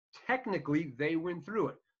 Technically, they went through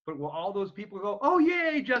it. But will all those people go, oh,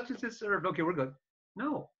 yay, justice is served. Okay, we're good.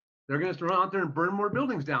 No, they're going to run out there and burn more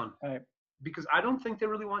buildings down. Right. Because I don't think they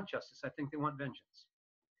really want justice. I think they want vengeance.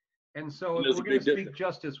 And so if we're going to speak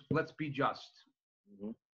justice, let's be just.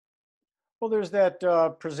 Mm-hmm. Well, there's that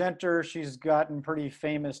presenter. She's gotten pretty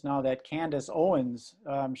famous now, that Candace Owens.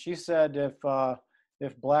 She said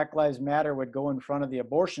if Black Lives Matter would go in front of the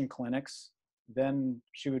abortion clinics, then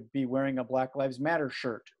she would be wearing a Black Lives Matter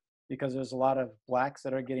shirt, because there's a lot of blacks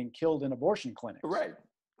that are getting killed in abortion clinics. Right,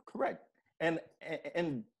 correct. And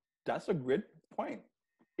that's a great point.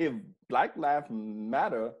 If Black Lives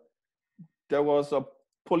Matter, there was a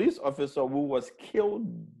police officer who was killed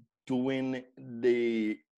during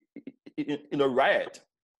the riot.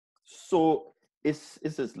 So is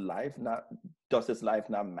his life not? Does his life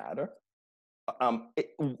not matter?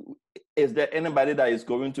 Is there anybody that is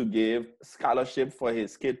going to give scholarship for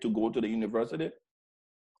his kid to go to the university?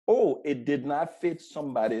 Oh, it did not fit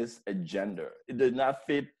somebody's agenda. It did not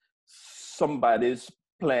fit somebody's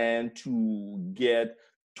plan to get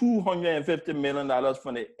 $250 million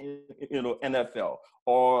from the NFL,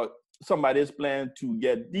 or somebody's plan to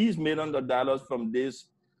get these millions of dollars from this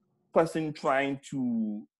person trying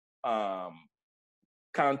to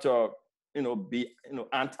counter, be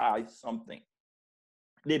anti something.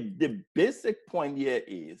 The basic point here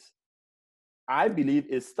is, I believe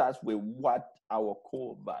it starts with what our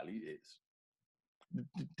core value is.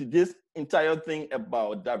 This entire thing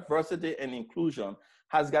about diversity and inclusion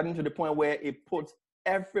has gotten to the point where it puts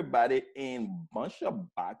everybody in a bunch of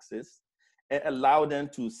boxes and allow them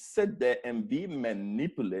to sit there and be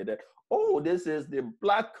manipulated. Oh, this is the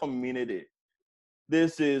Black community.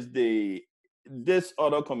 This is this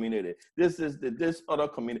other community. This is this other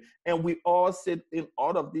community. And we all sit in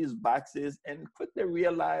all of these boxes and quickly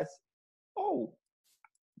realize, oh,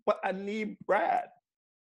 but I need Brad.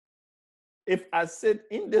 If I sit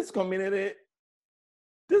in this community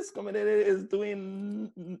is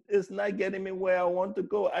not getting me where I want to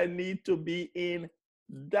go. I need to be in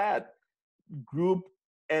that group,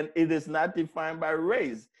 and it is not defined by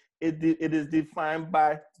race. It is defined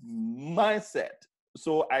by mindset.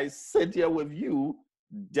 So I sit here with you,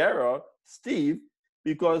 Deryl, Steve,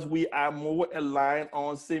 because we are more aligned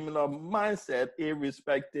on similar mindset,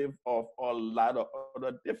 irrespective of a lot of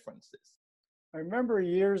other differences. I remember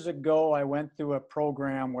years ago, I went through a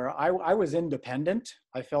program where I was independent.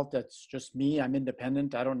 I felt that's just me. I'm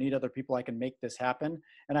independent. I don't need other people. I can make this happen.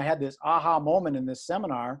 And I had this aha moment in this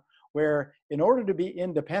seminar where, in order to be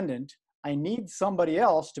independent, I need somebody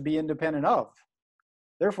else to be independent of.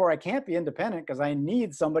 Therefore, I can't be independent because I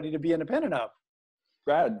need somebody to be independent of.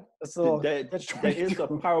 Brad, there is a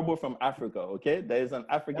parable from Africa, okay? There is an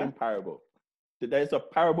African parable. There is a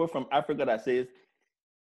parable from Africa that says,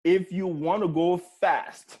 if you want to go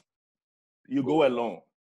fast, you go alone.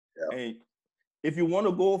 Yeah. And if you want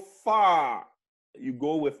to go far, you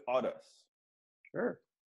go with others. Sure.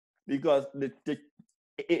 Because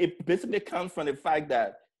it basically comes from the fact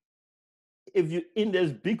that if you're in this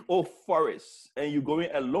big old forest and you're going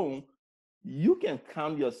alone, you can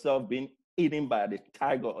count yourself being eaten by the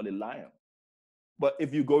tiger or the lion. But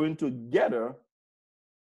if you're going together,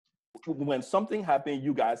 when something happens,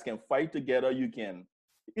 you guys can fight together, you can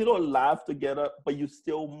laugh together, but you're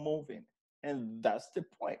still moving. And that's the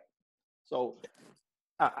point. So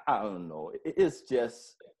I don't know. It's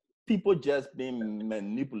just people just being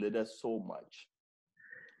manipulated so much.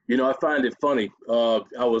 I find it funny.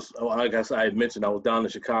 I guess I had mentioned I was down in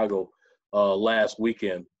Chicago last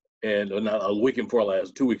weekend, and not a weekend before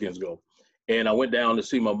last, 2 weekends ago. And I went down to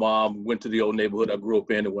see my mom, went to the old neighborhood I grew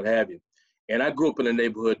up in and what have you. And I grew up in a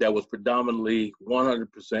neighborhood that was predominantly 100%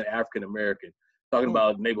 African American. Talking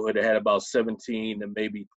about a neighborhood that had about 17 to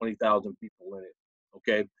maybe 20,000 people in it.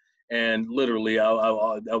 Okay, and literally,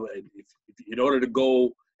 in order to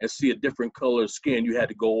go and see a different color of skin, you had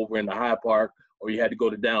to go over in the High Park, or you had to go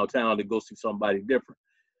to downtown to go see somebody different.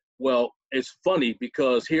 Well, it's funny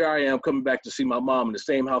because here I am coming back to see my mom in the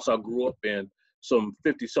same house I grew up in some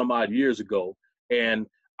 50 some odd years ago, and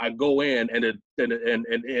I go in, and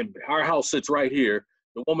our house sits right here.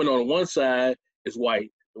 The woman on one side is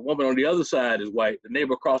white. The woman on the other side is white. The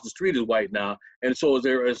neighbor across the street is white now, and so is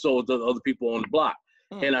there, and so is the other people on the block.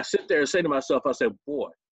 And I sit there and say to myself, I said, boy,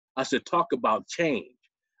 I said, talk about change.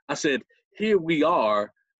 I said, here we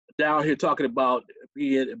are down here talking about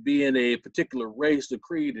being a particular race or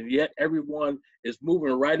creed, and yet everyone is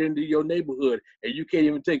moving right into your neighborhood, and you can't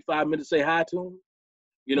even take 5 minutes to say hi to them.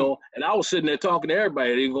 You know, and I was sitting there talking to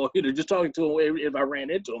everybody, just talking to them if I ran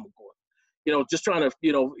into them, of course. Just trying to,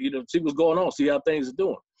 see what's going on, see how things are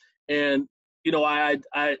doing. And,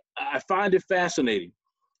 I find it fascinating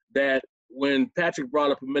that when Patrick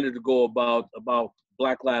brought up a minute ago about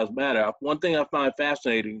Black Lives Matter, one thing I find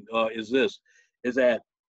fascinating is that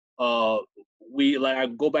I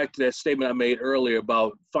go back to that statement I made earlier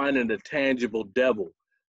about finding a tangible devil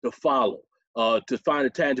to follow, to find a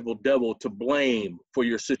tangible devil to blame for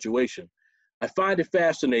your situation. I find it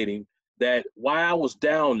fascinating that while I was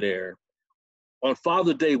down there, on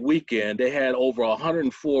Father's Day weekend, they had over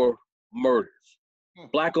 104 murders.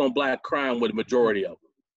 Black on black crime with the majority of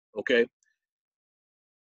them, okay?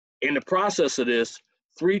 In the process of this,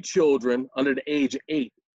 3 children under the age of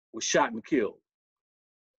 8 were shot and killed.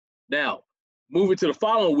 Now, moving to the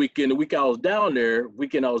following weekend, the weekend I was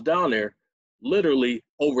down there, literally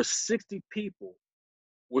over 60 people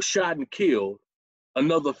were shot and killed.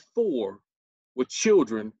 Another 4 were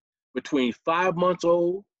children between 5 months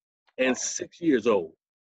old and 6 years old,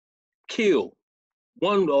 killed.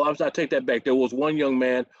 I take that back. There was one young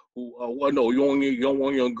man who,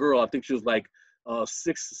 one young girl. I think she was like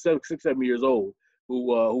 6, 7 years old, who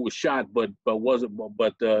was shot, but was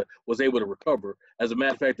able to recover. As a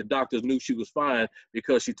matter of fact, the doctors knew she was fine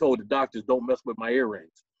because she told the doctors, "Don't mess with my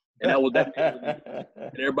earrings." And that was that.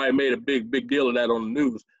 And everybody made a big deal of that on the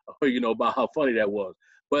news, about how funny that was.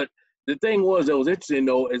 But the thing was that was interesting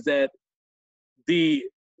though is that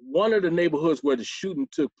one of the neighborhoods where the shooting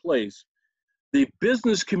took place, the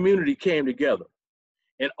business community came together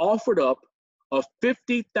and offered up a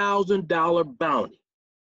 $50,000 bounty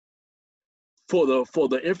for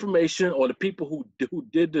the information or the people who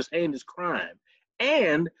did this heinous crime,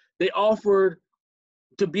 and they offered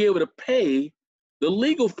to be able to pay the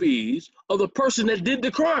legal fees of the person that did the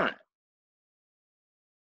crime.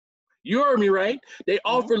 You heard me right? They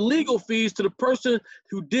offered legal fees to the person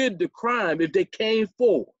who did the crime if they came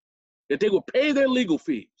forward, that they would pay their legal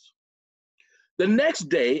fees. The next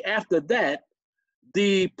day after that,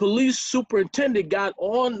 the police superintendent got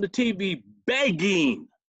on the TV begging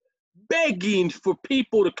for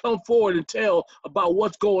people to come forward and tell about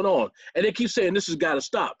what's going on. And they keep saying, this has got to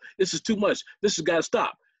stop. This is too much. This has got to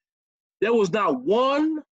stop. There was not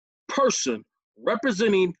one person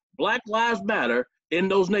representing Black Lives Matter in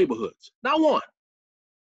those neighborhoods. Not one.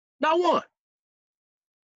 Not one.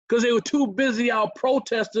 Because they were too busy out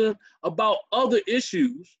protesting about other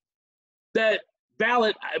issues that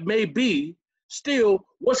valid may be. Still,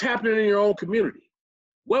 what's happening in your own community?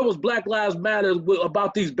 Where was Black Lives Matter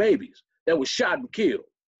about these babies that were shot and killed?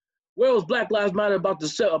 Where was Black Lives Matter about the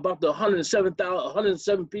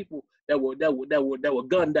 107 people that were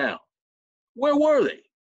gunned down? Where were they?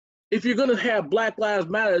 If you're gonna have Black Lives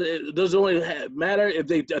Matter, does it only matter if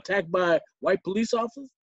they attacked by white police officers?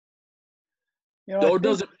 Or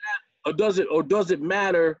does it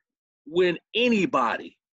matter when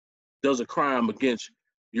anybody does a crime against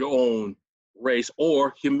your own race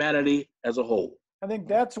or humanity as a whole? I think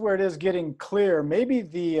that's where it is getting clear. Maybe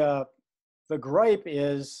the gripe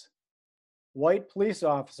is white police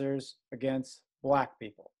officers against Black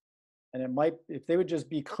people. And it might, if they would just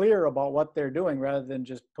be clear about what they're doing rather than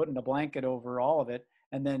just putting a blanket over all of it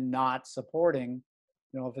and then not supporting,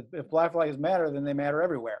 if Black Lives Matter, then they matter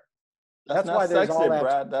everywhere. That's why there's sexy, all that.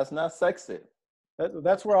 Brad. That's not sexy.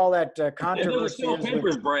 That's where all that controversy is. That doesn't sell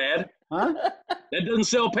papers, Brad. Huh? That doesn't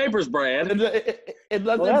sell papers, Brad. It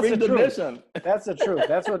doesn't bring the mission. That's the truth.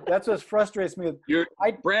 That's what frustrates me.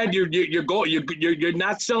 Brad, you're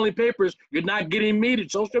not selling papers. You're not getting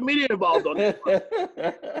social media involved on it.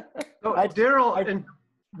 So, Deryl, and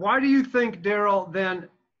why do you think, Deryl, then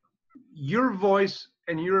your voice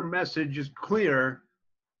and your message is clear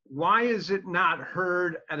why is it not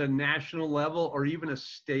heard at a national level or even a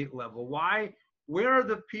state level? Where are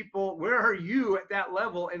the people, where are you at that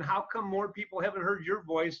level, and how come more people haven't heard your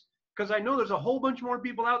voice? Because I know there's a whole bunch more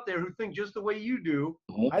people out there who think just the way you do.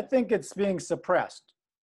 I think it's being suppressed.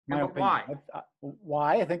 My opinion. Why?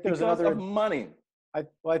 Why? I think there's because another. of money. I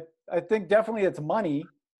think definitely it's money,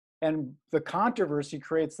 and the controversy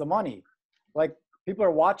creates the money. Like people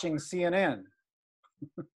are watching CNN.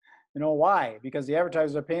 You know why? Because the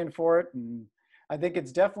advertisers are paying for it, and I think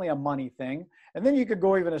it's definitely a money thing. And then you could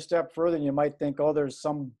go even a step further, and you might think, oh, there's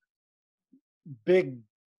some big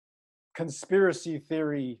conspiracy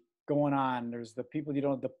theory going on. There's the people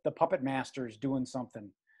the puppet masters doing something.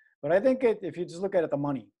 But I think if you just look at it, the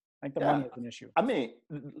money. I think the money is an issue. I mean,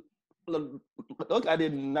 look at the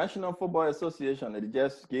National Football Association. They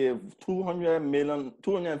just gave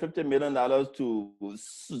 $250 million to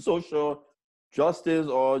social justice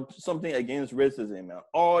or something against racism.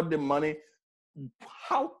 All the money.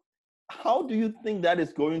 How do you think that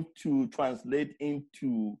is going to translate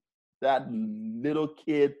into that little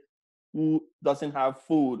kid who doesn't have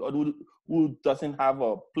food or who doesn't have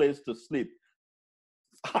a place to sleep?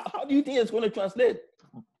 How do you think it's going to translate?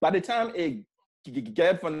 By the time it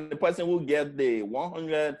get from the person who get the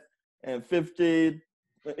 150,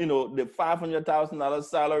 the $500,000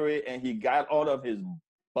 salary, and he got all of his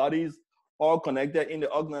buddies all connected in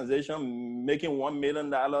the organization, making $1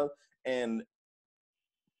 million, and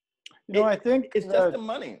I think it's just the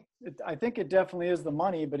money. I think it definitely is the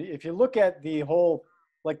money. But if you look at the whole,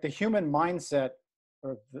 like the human mindset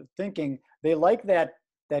or the thinking, they like that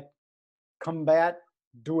combat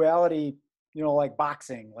duality, like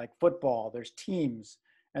boxing, like football, there's teams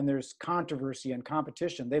and there's controversy and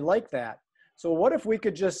competition. They like that. So what if we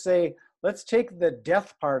could just say, let's take the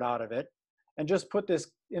death part out of it and just put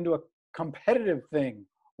this into a competitive thing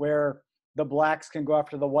where the blacks can go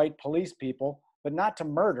after the white police people, but not to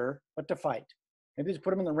murder, but to fight. Maybe just put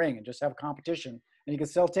them in the ring and just have competition, and you can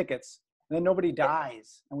sell tickets, and then nobody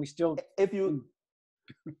dies, and we still if you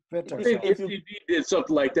MTV did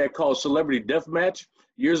something like that called Celebrity Deathmatch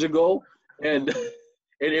years ago, and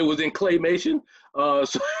it was in claymation.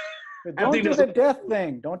 So don't do the death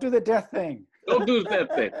thing. Don't do the death thing. Don't do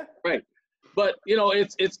that thing, right? But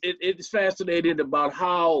it's fascinating about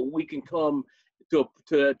how we can come to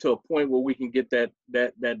a point where we can get that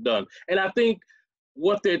done. And I think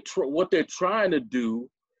what they're trying to do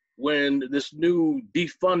when this new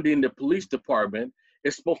defunding the police department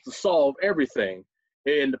is supposed to solve everything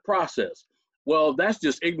in the process. Well, that's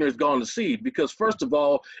just ignorance gone to seed, because first of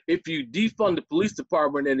all, if you defund the police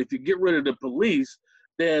department and if you get rid of the police,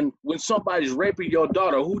 then when somebody's raping your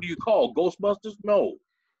daughter, who do you call? Ghostbusters? No.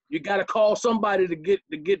 You got to call somebody to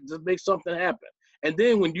make something happen. And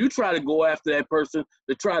then when you try to go after that person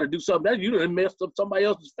to try to do something, you done messed up somebody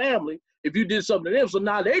else's family if you did something to them. So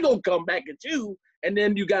now they gonna come back at you, and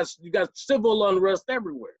then you got civil unrest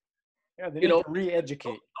everywhere. Yeah, they need to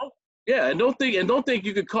re-educate. Yeah, and don't think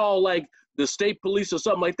you could call like the state police or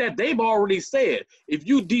something like that. They've already said if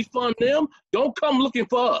you defund them, don't come looking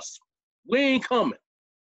for us. We ain't coming.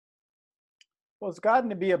 Well, it's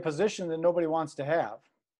gotten to be a position that nobody wants to have.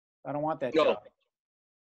 I don't want that job.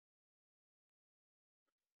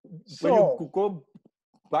 So, when you go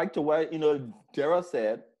back to what Deryl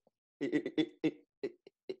said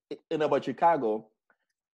about Chicago,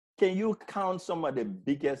 can you count some of the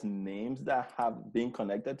biggest names that have been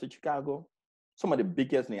connected to Chicago? Some of the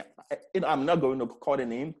biggest names. I'm not going to call the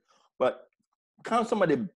name, but count some of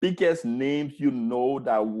the biggest names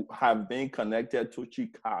that have been connected to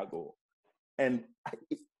Chicago. And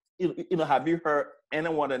have you heard any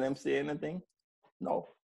one of them say anything? No,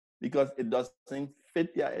 because it doesn't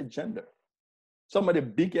fit their agenda. Some of the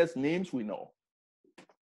biggest names we know.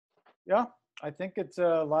 Yeah, I think it's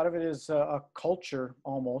a lot of it is a culture,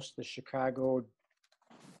 almost the Chicago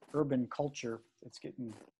urban culture. It's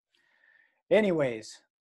getting. Anyways,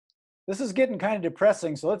 this is getting kind of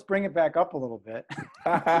depressing, so let's bring it back up a little bit.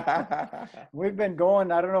 We've been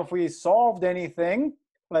going. I don't know if we solved anything,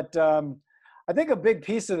 but I think a big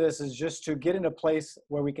piece of this is just to get in a place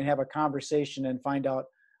where we can have a conversation and find out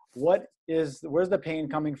where's the pain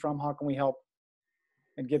coming from, how can we help,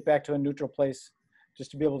 and get back to a neutral place,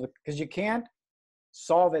 just to be able to, because you can't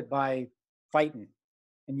solve it by fighting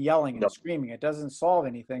and yelling and screaming. It doesn't solve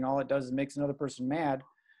anything. All it does is makes another person mad.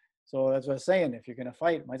 So that's what I was saying. If you're going to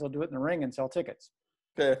fight, might as well do it in the ring and sell tickets.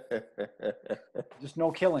 Just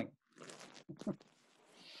no killing.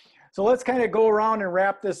 So let's kind of go around and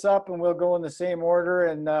wrap this up, and we'll go in the same order,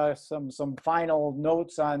 and some final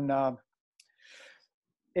notes on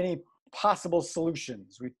any possible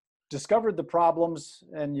solutions. We discovered the problems,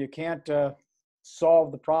 and you can't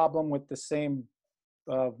solve the problem with the same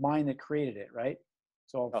mind that created it, right?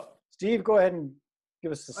 So Steve, go ahead and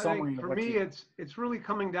give us a summary. For me, it's really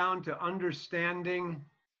coming down to understanding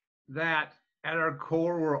that at our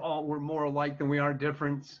core, we're more alike than we are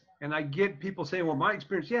different. And I get people saying, well, my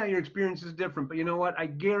experience, yeah, your experience is different, but you know what? I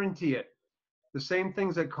guarantee it. The same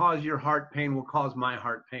things that cause your heart pain will cause my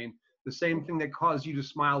heart pain. The same thing that caused you to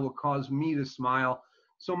smile will cause me to smile.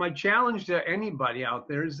 So my challenge to anybody out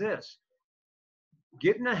there is this: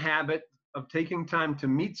 get in a habit of taking time to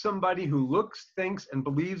meet somebody who looks, thinks, and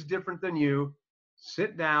believes different than you.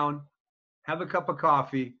 Sit down, have a cup of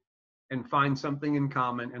coffee, and find something in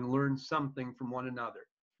common and learn something from one another.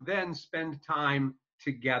 Then spend time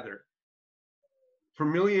together.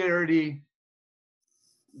 Familiarity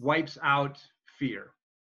wipes out fear.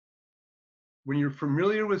 When you're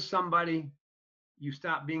familiar with somebody, you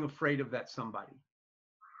stop being afraid of that somebody.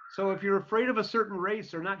 So if you're afraid of a certain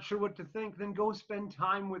race or not sure what to think, then go spend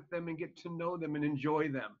time with them and get to know them and enjoy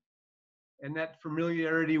them. And that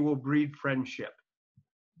familiarity will breed friendship.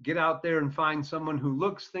 Get out there and find someone who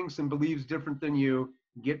looks, thinks, and believes different than you.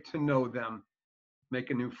 Get to know them. Make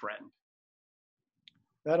a new friend.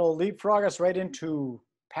 That'll leapfrog us right into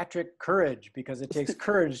Patrick courage, because it takes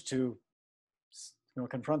courage to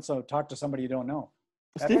talk to somebody you don't know.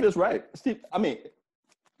 Patrick? Steve is right. Steve, I mean,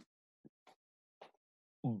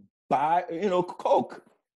 buy,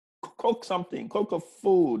 cook something, cook a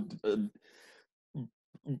food,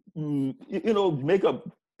 make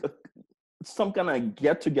some kind of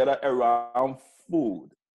get together around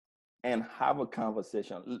food and have a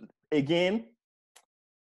conversation. Again,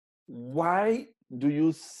 why do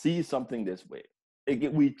you see something this way?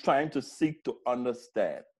 Again, we're trying to seek to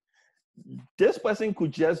understand. This person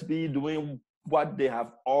could just be doing what they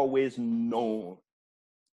have always known.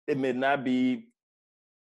 It may not be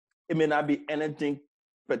anything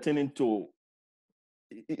pertaining to,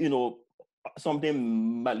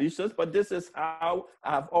 something malicious, but this is how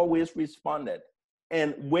I've always responded.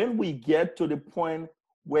 And when we get to the point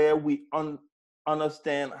where we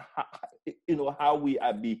understand how we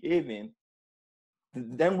are behaving,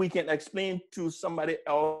 then we can explain to somebody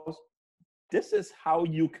else, this is how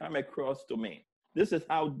you come across to me. This is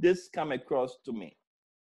how this come across to me.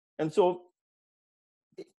 And so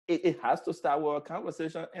it has to start with a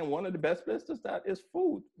conversation. And one of the best places to start is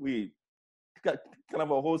food. We got kind of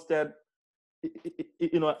a hosted,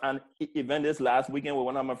 an event this last weekend with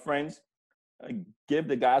one of my friends. I gave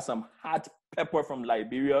the guy some hot pepper from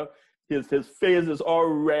Liberia. His face is all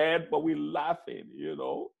red, but we laughing, Yeah.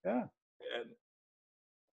 And,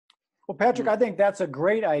 well, Patrick, I think that's a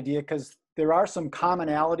great idea, because there are some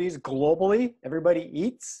commonalities globally. Everybody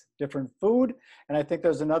eats different food. And I think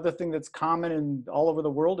there's another thing that's common in all over the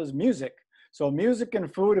world is music. So music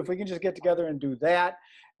and food, if we can just get together and do that.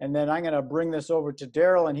 And then I'm going to bring this over to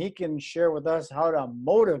Deryl, and he can share with us how to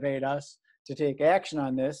motivate us to take action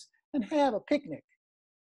on this and have a picnic.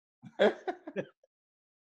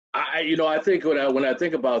 I think when I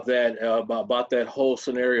think about that, about that whole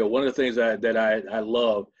scenario, one of the things that I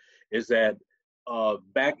love is that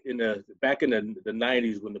back in the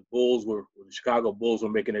 90s, when the Chicago Bulls were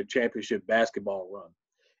making their championship basketball run,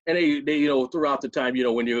 and they throughout the time,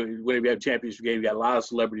 when you have a championship game, you got a lot of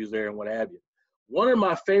celebrities there and what have you. One of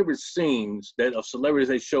my favorite scenes of celebrities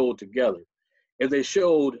they showed together is they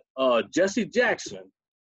showed Jesse Jackson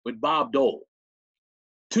with Bob Dole.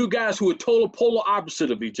 Two guys who were total polar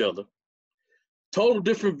opposite of each other, total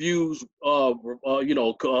different views,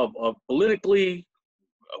 politically,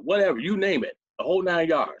 whatever, you name it, the whole 9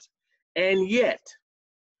 yards. And yet,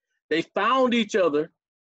 they found each other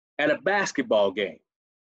at a basketball game.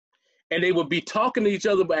 And they would be talking to each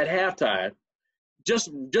other at halftime,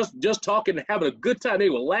 just talking and having a good time. They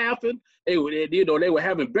were laughing. They were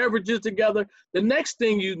having beverages together. The next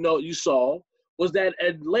thing you saw was that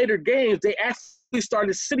at later games, they actually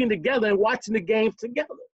started sitting together and watching the games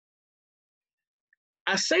together.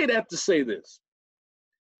 I say that to say this.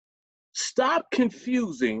 Stop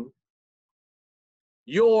confusing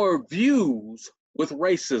your views with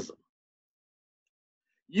racism.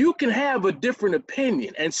 You can have a different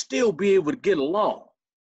opinion and still be able to get along.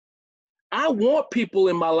 I want people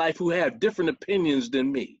in my life who have different opinions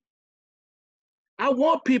than me. I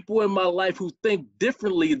want people in my life who think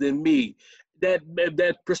differently than me,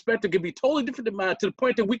 that perspective can be totally different than mine, to the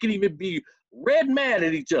point that we can even be red mad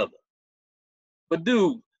at each other. But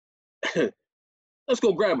dude, let's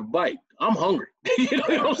go grab a bite. I'm hungry. You know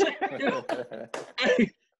what I'm saying?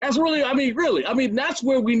 That's really, that's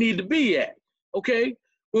where we need to be at, okay?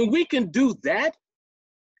 When we can do that,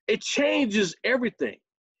 it changes everything.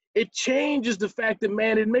 it changes the fact that,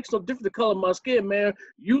 man, it makes no difference the color of my skin, man.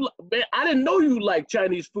 Man, I didn't know you like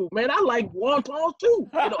Chinese food, man. I like wontons too.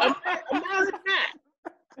 You know, imagine that.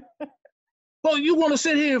 But you want to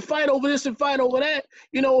sit here and fight over this and fight over that.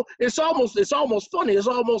 You know, it's almost funny. It's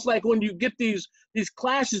almost like when you get these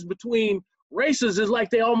clashes between races, it's like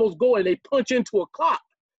they almost go and they punch into a clock.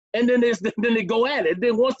 And then they go at it. And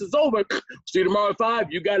then once it's over, see you tomorrow at 5.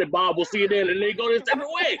 You got it, Bob. We'll see you then. And they go their separate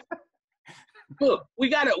ways. Look, we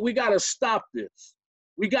gotta stop this.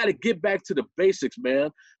 We gotta get back to the basics,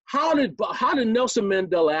 man. How did Nelson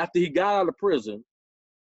Mandela, after he got out of prison,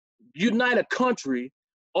 unite a country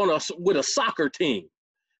with a soccer team?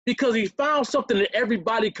 Because he found something that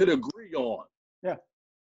everybody could agree on. Yeah.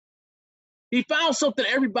 He found something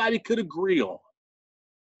everybody could agree on.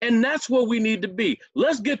 And that's where we need to be.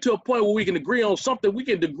 Let's get to a point where we can agree on something. We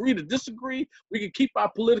can agree to disagree. We can keep our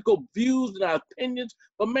political views and our opinions.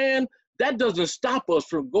 But, man, that doesn't stop us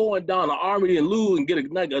from going down to Army and Lou and get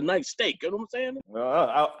a nice steak. You know what I'm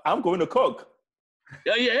saying? I'm going to cook.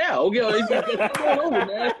 Yeah. Okay, come on over,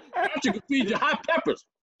 man. You can feed your hot peppers.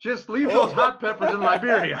 Just leave those hot peppers in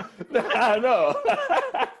Liberia. I know.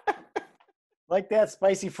 Like that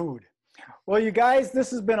spicy food. Well, you guys,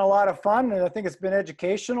 this has been a lot of fun, and I think it's been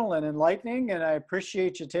educational and enlightening, and I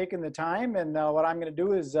appreciate you taking the time. And what I'm going to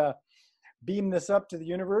do is beam this up to the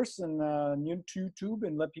universe and YouTube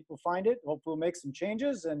and let people find it. Hopefully we'll make some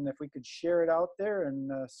changes, and if we could share it out there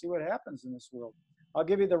and see what happens in this world. I'll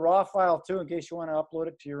give you the raw file too in case you want to upload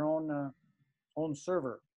it to your own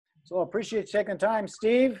server. So I appreciate you taking the time,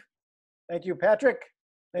 Steve. Thank you, Patrick.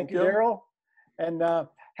 Thank you, Daryl. And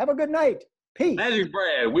have a good night. Peace.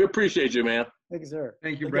 MagicBrad, we appreciate you, man. Thank you, sir.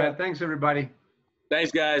 Thank you, Brad. Thanks, everybody.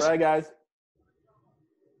 Thanks, guys. Bye, guys.